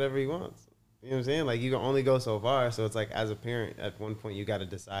can do whatever he wants. You know what I'm saying? Like, you can only go so far. So it's like, as a parent, at one point, you got to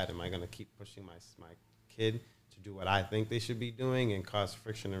decide: am I going to keep pushing my kid to do what I think they should be doing and cause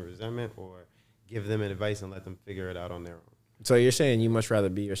friction and resentment, or give them advice and let them figure it out on their own? So you're saying you much rather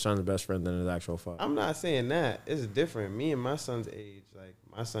be your son's best friend than his actual father? I'm not saying that. It's different. Me and my son's age, like,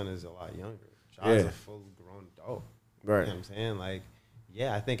 my son is a lot younger. Ja's a full grown adult. Right. You know what I'm saying? Like,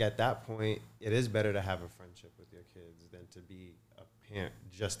 yeah, I think at that point it is better to have a friendship with your kids than to be a parent,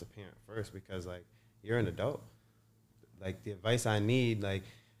 just a parent first, because like you're an adult. Like the advice I need, like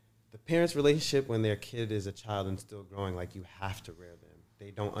the parents' relationship when their kid is a child and still growing, like you have to rear them. They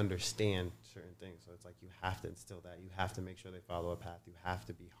don't understand certain things. So it's like you have to instill that. You have to make sure they follow a path. You have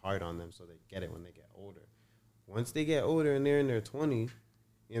to be hard on them so they get it when they get older. Once they get older and they're in their 20s, you know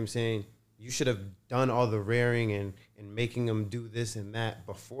what I'm saying, you should have done all the rearing and making them do this and that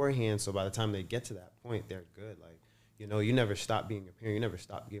beforehand. So by the time they get to that point, they're good. Like, you know, you never stop being a parent. You never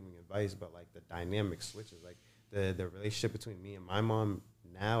stop giving advice, but like the dynamic switches. Like the relationship between me and my mom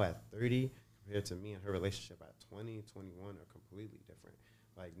now at 30 compared to me and her relationship at 20, 21 are completely different.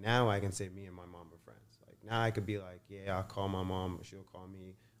 Like now I can say me and my mom are friends. Like now I could be like, yeah, I'll call my mom, she'll call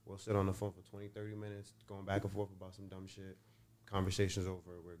me. We'll sit on the phone for 20, 30 minutes, going back and forth about some dumb shit. Conversation's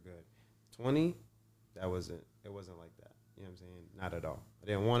over, we're good. 20, it wasn't like that. You know what I'm saying? Not at all. I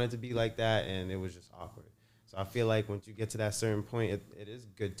didn't want it to be like that, and it was just awkward. So I feel like once you get to that certain point, it is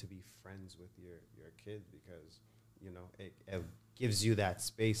good to be friends with your kids because, you know, it gives you that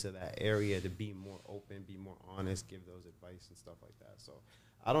space or that area to be more open, be more honest, give those advice and stuff like that. So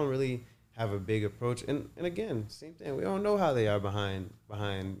I don't really have a big approach. And again, same thing. We don't know how they are behind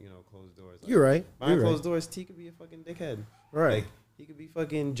you know, closed doors. Like, You're right. Behind closed doors, T could be a fucking dickhead. Right. Like, he could be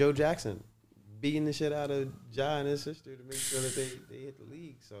fucking Joe Jackson, beating the shit out of Ja and his sister to make sure that they hit the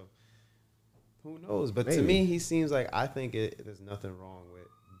league. So who knows? But to me, he seems like, I think there's nothing wrong with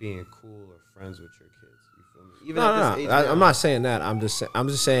being cool or friends with your kids. You feel me? Even at this age, I'm not saying that. I'm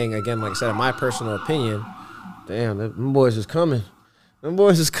just saying again, like I said, in my personal opinion. Damn, them boys is coming. Them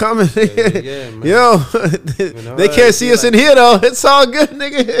boys is coming. Yeah, man. Yo, they can't see us in here though. It's all good,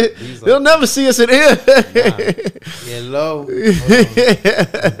 nigga. They'll never see us in here. Yeah, low.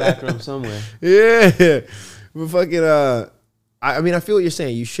 Back room somewhere. Yeah, but fucking. I mean, I feel what you're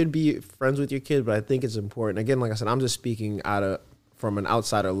saying. You should be friends with your kids, but I think it's important. Again, like I said, I'm just speaking from an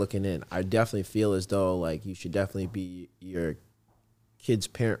outsider looking in. I definitely feel as though like you should definitely be your kid's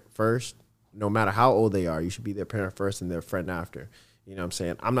parent first, no matter how old they are. You should be their parent first and their friend after. You know what I'm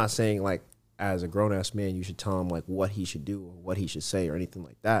saying? I'm not saying like as a grown-ass man you should tell him like what he should do or what he should say or anything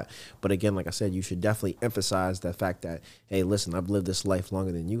like that. But again, like I said, you should definitely emphasize the fact that, hey, listen, I've lived this life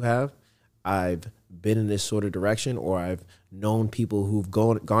longer than you have. I've been in this sort of direction, or I've known people who've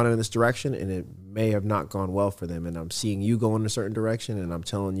gone in this direction and it may have not gone well for them. And I'm seeing you go in a certain direction and I'm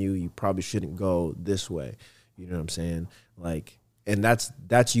telling you probably shouldn't go this way. You know what I'm saying? Like, and that's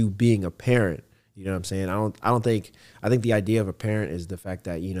you being a parent. You know what I'm saying? I think the idea of a parent is the fact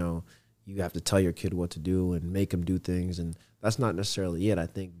that, you know, you have to tell your kid what to do and make them do things. And that's not necessarily it. I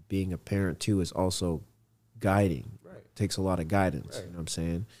think being a parent too is also guiding. Right. It takes a lot of guidance. Right. You know what I'm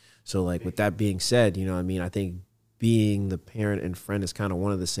saying? So like with that being said, you know what I mean? I think being the parent and friend is kind of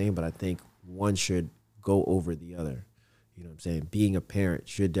one of the same, but I think one should go over the other. You know what I'm saying? Being a parent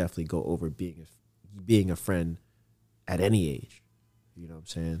should definitely go over being a friend at any age. You know what I'm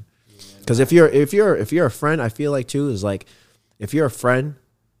saying? Because if you're a friend, I feel like too is like if you're a friend,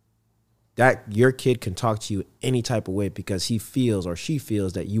 that your kid can talk to you any type of way because he feels or she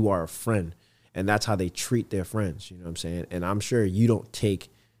feels that you are a friend, and that's how they treat their friends. You know what I'm saying? And I'm sure you don't take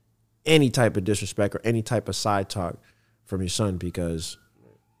any type of disrespect or any type of side talk from your son because,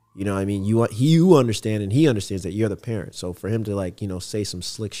 you know what I mean, you understand and he understands that you're the parent. So for him to like, you know, say some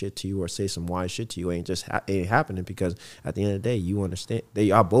slick shit to you or say some wise shit to you ain't happening because at the end of the day, you understand.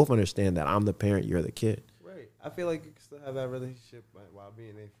 Y'all both understand that I'm the parent, you're the kid. Right. I feel like you can still have that relationship while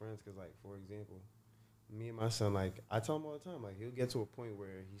being their friends because, like, for example, me and my son, like, I tell him all the time, like, he'll get to a point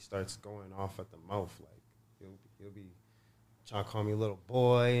where he starts going off at the mouth. Like, he'll be trying to call me a little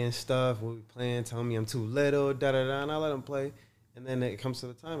boy and stuff. We'll be playing, telling me I'm too little, da-da-da, and I let him play. And then it comes to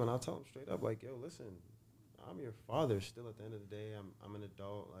the time, and I'll tell him straight up, like, yo, listen, I'm your father still at the end of the day. I'm an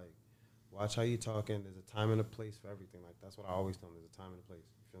adult. Like, watch how you talking. There's a time and a place for everything. Like, that's what I always tell him. There's a time and a place.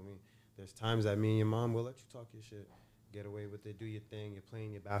 You feel me? There's times that me and your mom will let you talk your shit, get away with it, do your thing. You're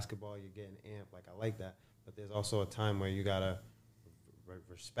playing your basketball. You're getting amped. Like, I like that. But there's also a time where you got to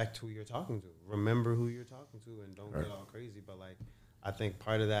respect who you're talking to. Remember who you're talking to and don't get all crazy. But, like, I think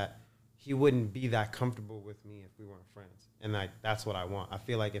part of that, he wouldn't be that comfortable with me if we weren't friends. And like that's what I want. I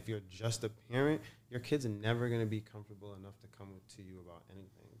feel like if you're just a parent, your kids are never going to be comfortable enough to come to you about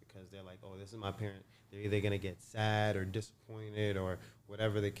anything because they're like, oh, this is my parent. They're either going to get sad or disappointed or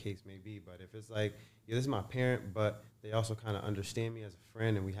whatever the case may be. But if it's like, yeah, this is my parent, but they also kind of understand me as a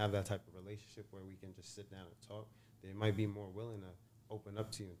friend and we have that type of relationship where we can just sit down and talk, they might be more willing to open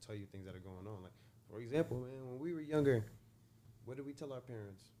up to you and tell you things that are going on. Like, for example, man, when we were younger, what did we tell our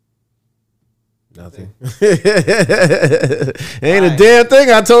parents? Nothing. Ain't a damn thing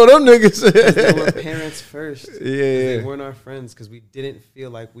I told them niggas. They were parents first. Yeah. They weren't our friends because we didn't feel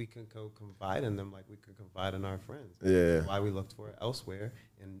like we could go confide in them like we could confide in our friends. Yeah. That's why we looked for it elsewhere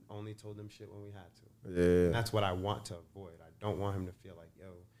and only told them shit when we had to. Yeah. And that's what I want to avoid. I don't want him to feel like, yo,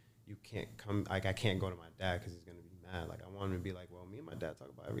 you can't come, like I can't go to my dad because he's going to be mad. Like I want him to be like, well, me and my dad talk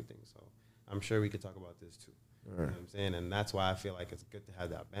about everything. So I'm sure we could talk about this too. You know what I'm saying? And that's why I feel like it's good to have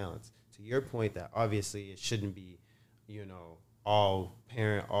that balance. To your point that obviously it shouldn't be, you know, all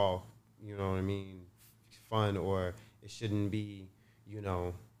parent, all, you know what I mean, fun, or it shouldn't be, you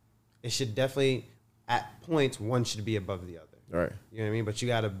know, it should definitely, at points, one should be above the other. Right. You know what I mean? But you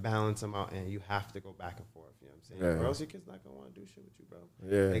got to balance them out and you have to go back and forth. You know what I'm saying? Yeah. Or else your kid's not going to want to do shit with you, bro.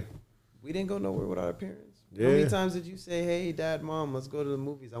 Yeah. Like, we didn't go nowhere without our parents. Yeah. How many times did you say, hey, dad, mom, let's go to the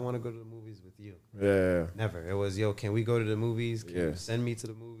movies? I want to go to the movies with you. Yeah. Never. It was, yo, can we go to the movies? Can Yeah. you send me to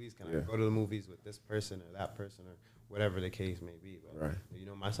the movies? Can I go to the movies with this person or that person or whatever the case may be? But, Right. you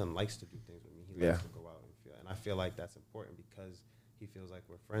know, my son likes to do things with me. He likes to go out and feel. And I feel like that's important because he feels like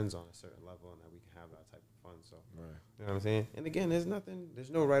we're friends on a certain level and that we can have that type of fun. So, you know what I'm saying? And again, there's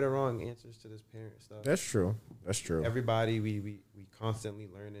no right or wrong answers to this parent stuff. That's true. That's true. Everybody, we constantly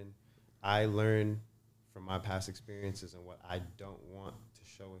learning. I learn from my past experiences and what I don't want to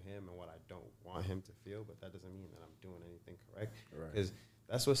show him and what I don't want him to feel, but that doesn't mean that I'm doing anything correct. Because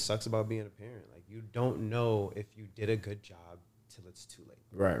that's what sucks about being a parent. Like, you don't know if you did a good job till it's too late.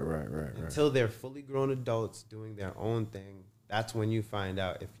 Right. Until they're fully grown adults doing their own thing, that's when you find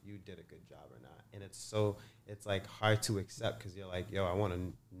out if you did a good job or not. And it's like hard to accept because you're like, yo, I want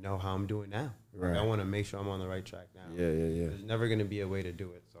to know how I'm doing now. Right. Like, I want to make sure I'm on the right track now. Yeah. There's never going to be a way to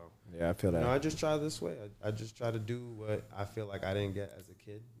do it. So Yeah, I feel that. you know, I just try this way. I just try to do what I feel like I didn't get as a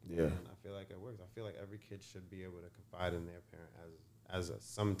kid. Yeah. And I feel like it works. I feel like every kid should be able to confide in their parent as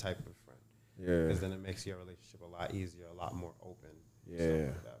some type of friend. Yeah. Because then it makes your relationship a lot easier, a lot more open. Yeah.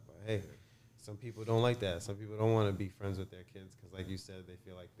 Like that. But hey, some people don't like that. Some people don't want to be friends with their kids because, like you said, they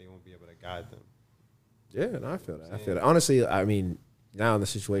feel like they won't be able to guide them. Yeah, no, I feel that. I feel that. Honestly, I mean, now in the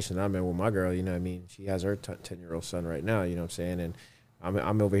situation I'm in with my girl, you know what I mean? She has her 10-year-old son right now, you know what I'm saying? And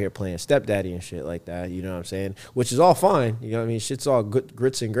I'm over here playing stepdaddy and shit like that, you know what I'm saying? Which is all fine, you know what I mean? Shit's all good,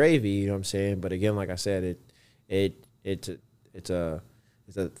 grits and gravy, you know what I'm saying? But again, like I said, it's a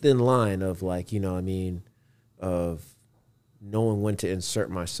thin line of, like, you know what I mean, of knowing when to insert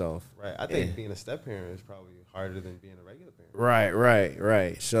myself. Right. I think being a step parent is probably harder than being a regular parent.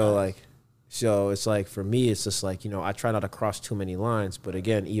 Right. So it's like, for me, it's just like, you know, I try not to cross too many lines. But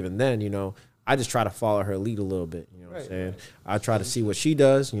again, even then, you know, I just try to follow her lead a little bit. You know what I'm saying? Right. I try to see what she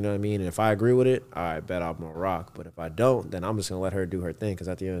does, you know what I mean? And if I agree with it, I bet I'm going to rock. But if I don't, then I'm just going to let her do her thing. Because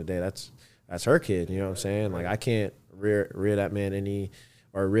at the end of the day, that's her kid, you know what I'm saying? Like, I can't rear that man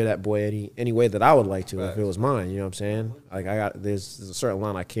rear that boy any way that I would like to if it was mine, you know what I'm saying? Like, there's a certain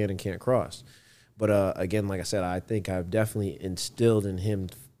line I can and can't cross. But again, like I said, I think I've definitely instilled in him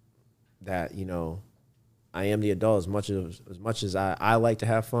that, you know, I am the adult as much as I like to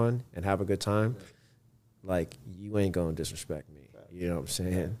have fun and have a good time. Like, you ain't gonna disrespect me. You know what I'm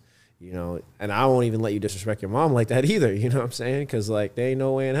saying? You know, and I won't even let you disrespect your mom like that either. You know what I'm saying? Because, like, there ain't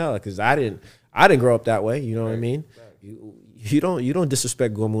no way in hell. Because I didn't grow up that way. You know what I mean? You don't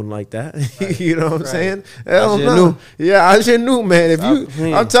disrespect Granmoun like that. You know what I'm saying? Hell no. Yeah, I just knew, man.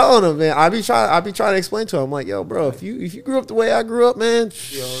 I'm telling him, man. I be trying to explain to him, I'm like, yo, bro, if you grew up the way I grew up, man.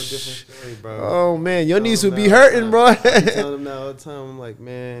 Yo, different story, bro. Oh man, your knees would be hurting, bro. I'm telling him that all the time. I'm like,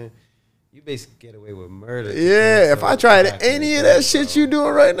 man, you basically get away with murder. Yeah, if I tried any of that shit you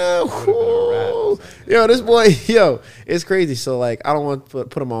doing right now, yo, this boy, it's crazy. So, like, I don't want to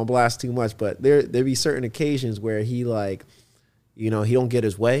put him on blast too much, but there be certain occasions where he, like, you know, he don't get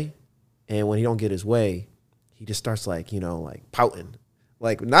his way, and when he don't get his way, he just starts, like, you know, like, pouting,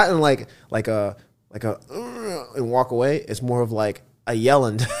 like, not in like a and walk away. It's more of like a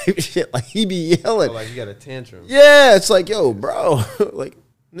yelling type shit. Like, he be yelling. Oh, like, you got a tantrum. Yeah, it's like, yo, bro, like,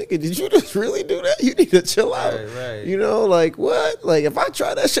 nigga, did you just really do that? You need to chill out. Right. You know, like, what? Like, if I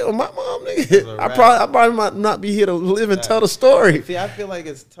try that shit with my mom, nigga, I probably might not be here to live and tell the story. See, I feel like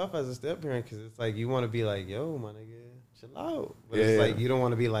it's tough as a step parent because it's like you want to be like, yo, my nigga, chill out. But it's like you don't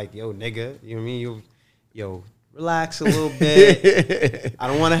want to be like, yo, nigga. You know what I mean? Yo, relax a little bit. I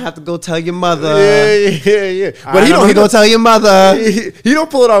don't want to have to go tell your mother. Yeah. But he go tell your mother. He don't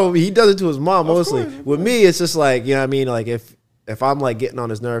pull it off with me. He does it to his mom mostly. With me, it's just like, you know what I mean? Like, if I'm, like, getting on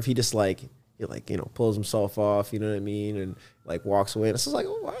his nerve, he just, like, he, like, you know, pulls himself off, you know what I mean? And, like, walks away. And it's just like,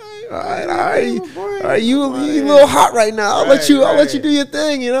 all right, you a little hot right now. I'll let you do your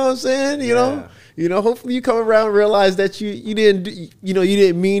thing, you know what I'm saying? You know? You know, hopefully you come around and realize that you didn't you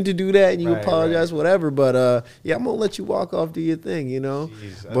didn't mean to do that and you apologize, whatever. But yeah, I'm gonna let you walk off, do your thing. You know.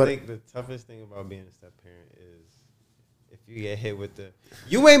 Jeez, but I think the toughest thing about being a step parent is if you get hit with the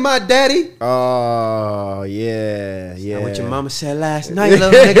 "you ain't my daddy." Oh yeah. That's what your mama said last night,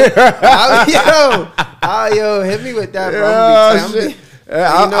 little nigga. Yo, hit me with that, bro.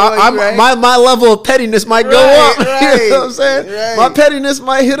 My level of pettiness might go up. You know what I'm saying? My pettiness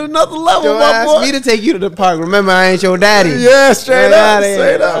might hit another level. Don't ask me to take you to the park. Remember, I ain't your daddy. Yeah, straight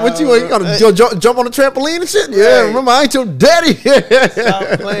up. What you want? You gonna jump on the trampoline and shit? Yeah, remember, I ain't your daddy.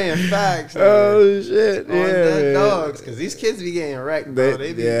 Stop playing facts. Oh shit! Yeah, dogs. Because these kids be getting wrecked, bro.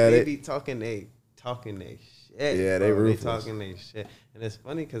 They be talking they shit. Yeah, they ruthless. They talking they shit, and it's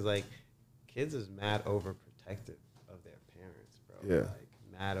funny because like kids is mad overprotective of their parents, bro. Yeah. Like,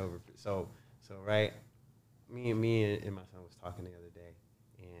 mad over. So right. Me and my son was talking the other day,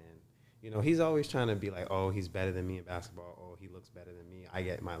 and he's always trying to be like, oh, he's better than me in basketball. Oh, he looks better than me. I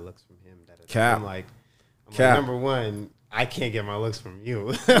get my looks from him. I'm like, number one, I can't get my looks from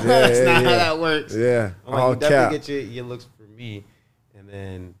you. That's not how that works. Yeah, I'm like, you definitely get your looks from me. And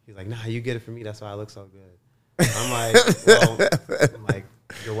then he's like, nah, you get it from me. That's why I look so good. I'm like,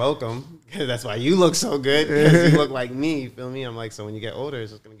 you're welcome. That's why you look so good, because you look like me. You feel me? I'm like, so when you get older,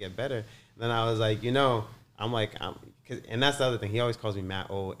 it's just gonna get better. And then I was like, and that's the other thing. He always calls me Matt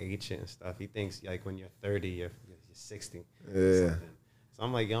old, ancient and stuff. He thinks like when you're 30, you're 60. Yeah. So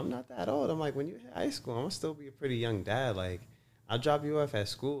I'm like, I'm not that old. I'm like, when you hit high school, I'm gonna still be a pretty young dad. Like, I'll drop you off at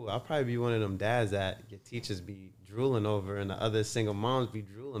school. I'll probably be one of them dads that your teachers be drooling over and the other single moms be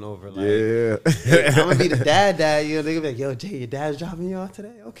drooling over. Like, yeah. I'm gonna be the dad. They're gonna be like, yo, Jay, your dad's dropping you off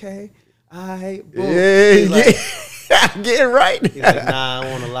today? Okay. All right. Boom. Yeah, he's like, get it right. He's like, nah, I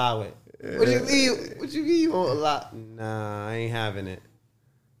won't allow it. What you mean? What you mean you won't allow? Nah, I ain't having it.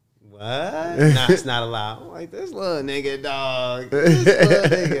 What? Nah, it's not allowed. I'm like, this little nigga, dog. This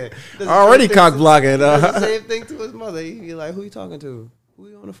little nigga. Already cock blocking. Does the same thing to his mother. He be like, who you talking to? Who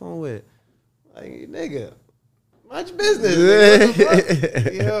you on the phone with? Like, nigga, mind your business.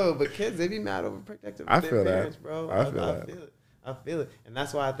 Nigga, yo, but kids, they be mad overprotective of their parents, bro. I feel it. And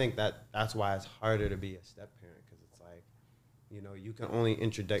that's why I think that's why it's harder to be a step parent, because it's like, you can only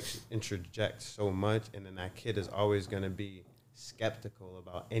interject so much, and then that kid is always going to be skeptical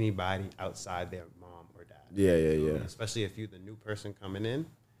about anybody outside their mom or dad. Yeah. Especially if you're the new person coming in.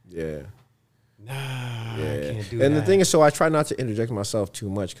 Yeah. Nah, I can't do and that. the thing is, so I try not to interject myself too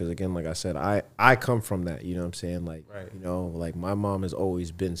much, because again, like I said, I come from that, you know what I'm saying? Like, like my mom has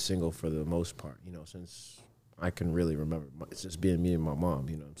always been single for the most part, since I can really remember. It's just being me and my mom,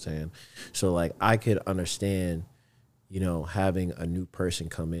 you know what I'm saying? So like I could understand, having a new person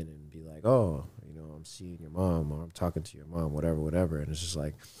come in and be like, oh, I'm seeing your mom, or I'm talking to your mom, whatever. And it's just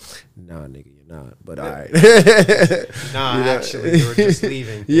like, nah, nigga, you're not. But all right. Actually, you were just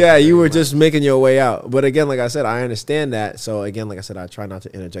leaving. Yeah, you were just making your way out. But again, like I said, I understand that. So again, like I said, I try not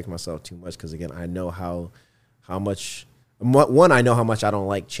to interject myself too much, because again, I know how much, I know how much I don't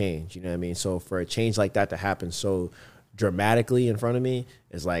like change. You know what I mean? So for a change like that to happen so dramatically in front of me,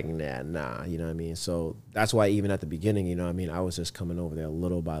 it's like, nah, you know what I mean? So that's why even at the beginning, you know what I mean, I was just coming over there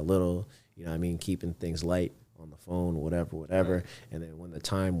little by little, you know what I mean, keeping things light on the phone, whatever. Right. And then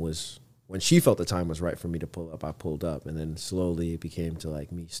when she felt the time was right for me to pull up, I pulled up. And then slowly it became to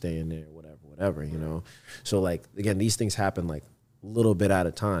like me staying there, whatever, So like, again, these things happen like a little bit at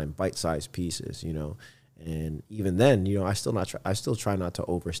a time, bite-sized pieces, And even then, I still try not to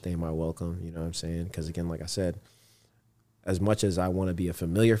overstay my welcome, you know what I'm saying? Because again, like I said, as much as I want to be a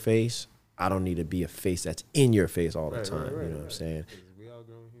familiar face, I don't need to be a face that's in your face all the time, you know what I'm saying? We all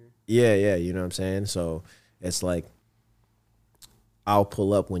grown here. Yeah, you know what I'm saying? So it's like, I'll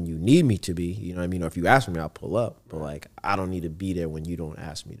pull up when you need me to be, you know what I mean? Or if you ask me, I'll pull up. But like, I don't need to be there when you don't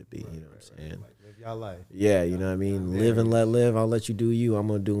ask me to be, you know what I'm saying? Like, live y'all life. Yeah, you know what I mean? Live and let live. I'll let you do you. I'm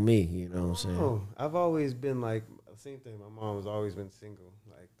going to do me, you know what I'm saying? Oh, I've always been like, same thing. My mom has always been single.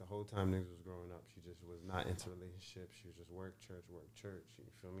 Like, the whole time niggas was growing up, she just was not into relationships. She was just work, church. You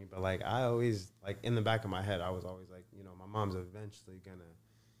feel me? But like, I always, like, in the back of my head, I was always like, my mom's eventually gonna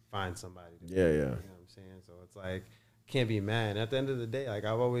find somebody to yeah. You know what I'm saying? So it's like, can't be mad. At the end of the day, like,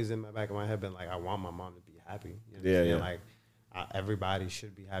 I've always in my back of my head been like, I want my mom to be happy. You know what I'm saying? Like, everybody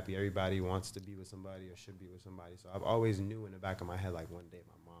should be happy. Everybody wants to be with somebody or should be with somebody. So I've always knew in the back of my head, like, one day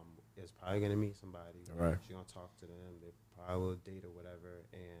my mom is probably gonna meet somebody. Right. She's gonna talk to them. They probably will date or whatever.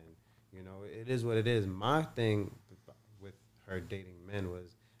 And it is what it is. My thing with her dating men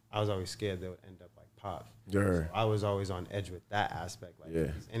was, I was always scared they would end up like Pops. Yeah. So I was always on edge with that aspect. Like,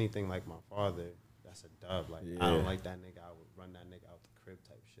 if he's anything like my father, that's a dub. Like, I don't like that nigga. I would run that nigga out the crib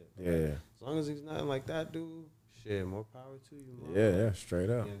type shit. But As long as he's nothing like that, dude, shit, more power to you, man. Yeah, straight up.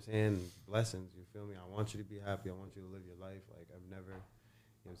 You know what I'm saying? Blessings, you feel me? I want you to be happy. I want you to live your life. Like, I've never, you know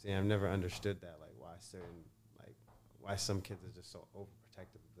what I'm saying? I've never understood that, like, why some kids are just so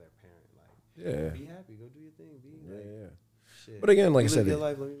overprotective of their parent. Like, be happy, go do your thing. Shit. But again, like I live said, your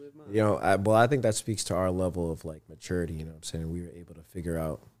life, let me live mine. You know, I think that speaks to our level of like maturity. You know what I'm saying? We were able to figure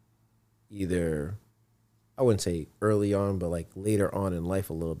out either, I wouldn't say early on, but like later on in life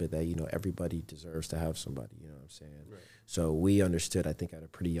a little bit that, you know, everybody deserves to have somebody, you know what I'm saying? Right. So we understood, I think at a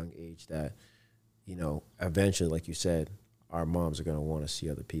pretty young age that, you know, eventually, like you said, our moms are going to want to see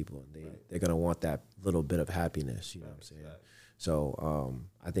other people and they're going to want that little bit of happiness, you know what I'm saying? Right. So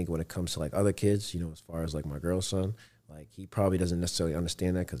I think when it comes to like other kids, you know, as far as like my girl's son, like he probably doesn't necessarily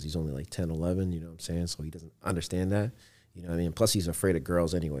understand that because he's only like 10, 11, you know what I'm saying? So he doesn't understand that. You know what I mean? Plus he's afraid of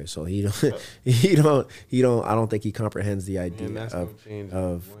girls anyway. So he don't, I don't think he comprehends the idea of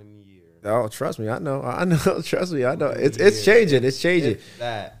 1 year. Oh, trust me, I know. Trust me, I know. It's changing. It's changing.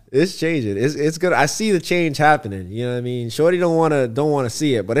 It's changing. It's good. I see the change happening. You know what I mean? Shorty don't want to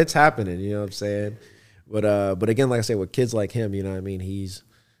see it, but it's happening. You know what I'm saying? But again, like I say, with kids like him, you know what I mean? He's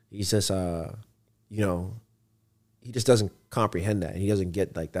just you know, he just doesn't comprehend that. He doesn't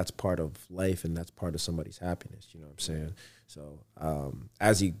get like that's part of life and that's part of somebody's happiness. You know what I'm saying? So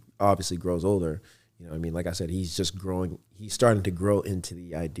as he obviously grows older, you know what I mean? Like I said, he's just growing. He's starting to grow into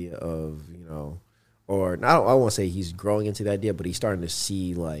the idea of, you know, or not, I won't say he's growing into the idea, but he's starting to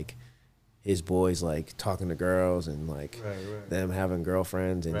see like his boys like talking to girls and like them having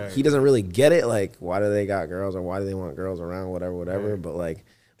girlfriends. And he doesn't really get it. Like, why do they got girls or why do they want girls around, whatever. But like,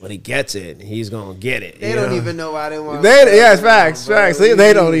 when he gets it, he's gonna get it. They don't even know why they want. It's facts.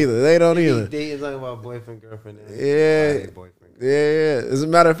 They don't either. They don't either. Dating talking about boyfriend, girlfriend. Yeah. As a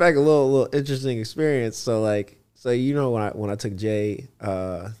matter of fact, a little interesting experience. So you know when I took Jay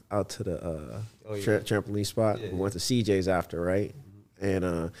out to the trampoline spot, we went to CJ's after, right?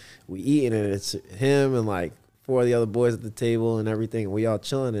 And we eating and it's him and like 4 of the other boys at the table and everything, and we all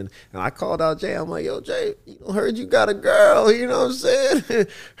chilling. And I called out Jay. I'm like, yo, Jay, you know, heard you got a girl. You know what I'm saying?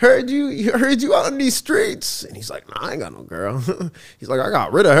 heard you out in these streets. And he's like, nah, I ain't got no girl. He's like, I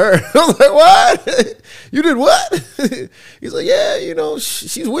got rid of her. I was like, what? You did what? He's like, yeah, you know,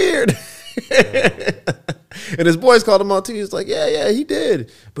 she's weird. And his boys called him out too. He's like, yeah, he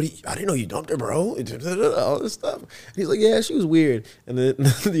did. But I didn't know you dumped her, bro. All this stuff. And he's like, yeah, she was weird. And then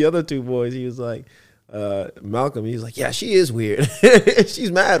the other 2 boys, he was like, Malcolm, he's like, yeah, she is weird.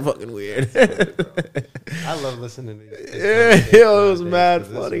 She's mad fucking weird. I love listening to these. It was mad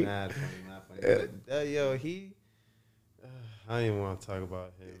funny. Mad funny. But, yo, I don't even want to talk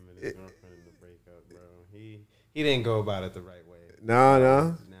about him and his girlfriend in the breakup, bro. He didn't go about it the right way.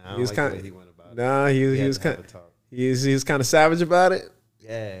 No. He was kind of. He was kind of savage about it.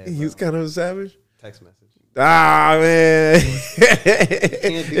 Yeah, he was kind of savage. Text message. Ah, man.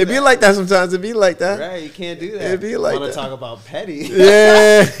 It be like that sometimes. It be like that. Right, you can't do that. It be like that. Want to talk about petty.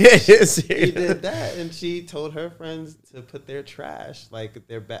 Yeah. He did that, and she told her friends to put their trash, like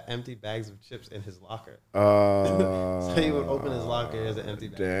their empty bags of chips, in his locker. So he would open his locker as an empty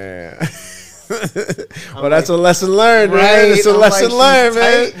bag. Damn. Well, that's a lesson learned, right? It's a lesson learned,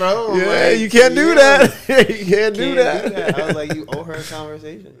 man. Bro. Yeah, you can't do that. You can't do that. I was like, you owe her a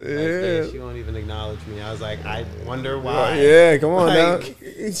conversation. Yeah. Like, she won't even acknowledge me. I was like, I wonder why. Yeah, come on now.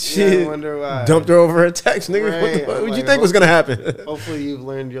 I wonder why. Dumped her over a text, nigga. What you think was gonna happen? Hopefully, you've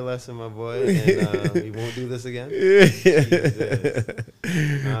learned your lesson, my boy, and you won't do this again. These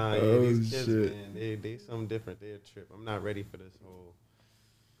kids, man, they something different. They're a trip. I'm not ready for this whole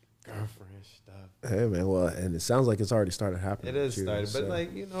girlfriend stuff. Hey man, well, and it sounds like it's already started happening. It is started, but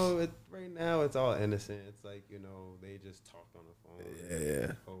like, you know, right now it's all innocent. It's like, you know, they just talked on the phone.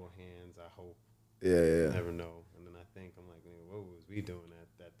 Yeah. Hold hands. I hope. Yeah. You never know. And then I think I'm like, what was we doing at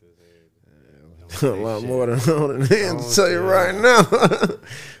this age? A lot more than holding hands. Tell you right now,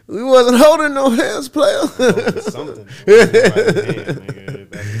 we wasn't holding no hands, player. Something. That's a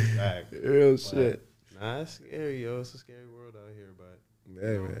fact. Real shit. Nah, it's scary, yo. It's a scary world out here, but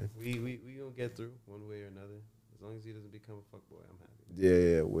man, we gonna get through one way or another. As long as he doesn't become a fuckboy, I'm happy.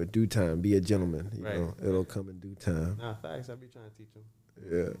 Yeah. With due time, be a gentleman. You know, it'll come in due time. Nah, facts. I be trying to teach him.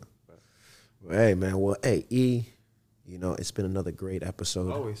 Yeah. Well, hey man. Well, hey E, you know, it's been another great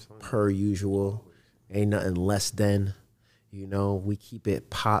episode. Always fun. Per usual. Ain't nothing less than. You know, we keep it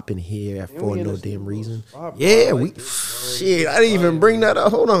popping here for no damn reason. Yeah, we. Shit, I didn't even bring that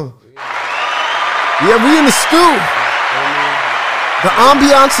up. Hold on. Yeah, we in the stew. The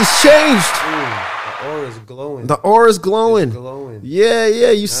ambiance has changed. The aura is glowing. The aura is glowing. It's glowing. Yeah.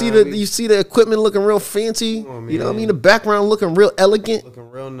 You see the equipment looking real fancy. You know what I mean? The background looking real elegant. Looking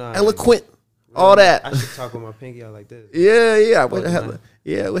real nice. Eloquent. all that. I should talk with my pinky out like this. Yeah. I wish I had, a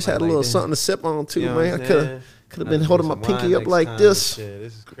little this. something to sip on too, You know man. I could have been holding my pinky up like this.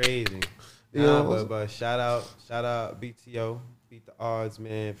 This is crazy. You know, but shout out BTO, beat the odds,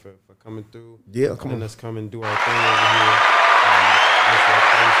 man, for coming through. Yeah, come on. Let's come and do our thing over here.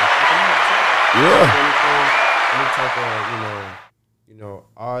 Any type of,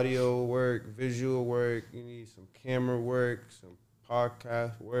 audio work, visual work. You need some camera work, some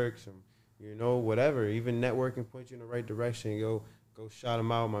podcast work, some, whatever. Even networking, point you in the right direction. Go shout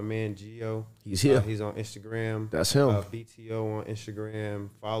him out, my man Gio. He's here. He's on Instagram. That's him. BTO on Instagram.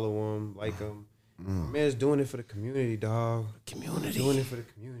 Follow him, like him. My man's doing it for the community, dog. Doing it for the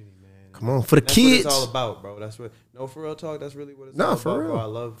community, man. Come on, for the that's kids. That's what it's all about, bro. That's what. No, for real talk. That's really what it's all about. For real. Bro. I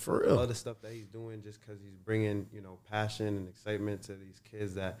love the stuff that he's doing just because he's bringing, passion and excitement to these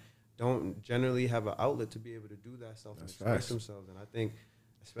kids that don't generally have an outlet to be able to do that stuff and express themselves. And I think,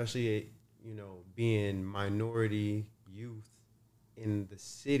 especially, being minority youth in the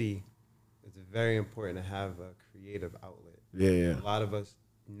city, it's very important to have a creative outlet. Yeah. A lot of us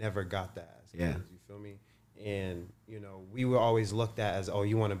never got that as kids, you feel me? And, we were always looked at as, oh,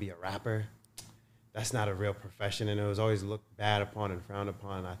 you want to be a rapper? That's not a real profession. And it was always looked bad upon and frowned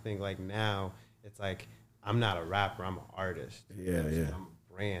upon. I think, like, now it's like, I'm not a rapper, I'm an artist. Yeah. I'm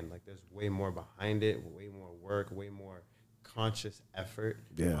a brand. Like, there's way more behind it, way more work, way more conscious effort.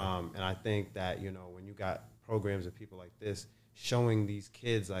 Yeah. And I think that, when you got programs of people like this showing these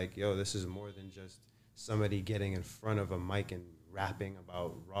kids, like, yo, this is more than just somebody getting in front of a mic and rapping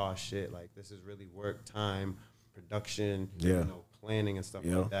about raw shit. Like, this is really work, time, production, planning and stuff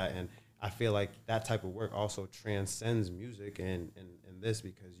like that. And I feel like that type of work also transcends music and this,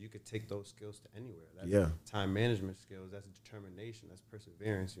 because you could take those skills to anywhere. That's time management skills, that's determination, that's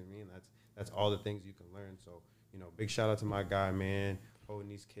perseverance, you know what I mean? That's all the things you can learn. So, big shout out to my guy, man, holding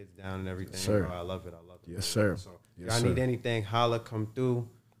these kids down and everything. Sir. Bro, I love it. Yes, sir. So if y'all need anything, holla, come through.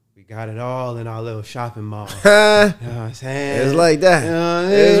 We got it all in our little shopping mall. You know what I'm saying? It's like that.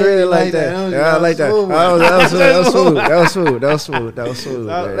 It's really like that. I like that. That was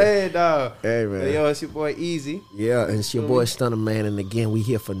smooth. Late, dog. Hey, man. Hey, yo, it's your boy Easy. Yeah, and it's your boy Stunner Man. And again, we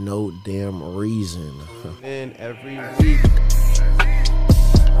here for no damn reason. And every week.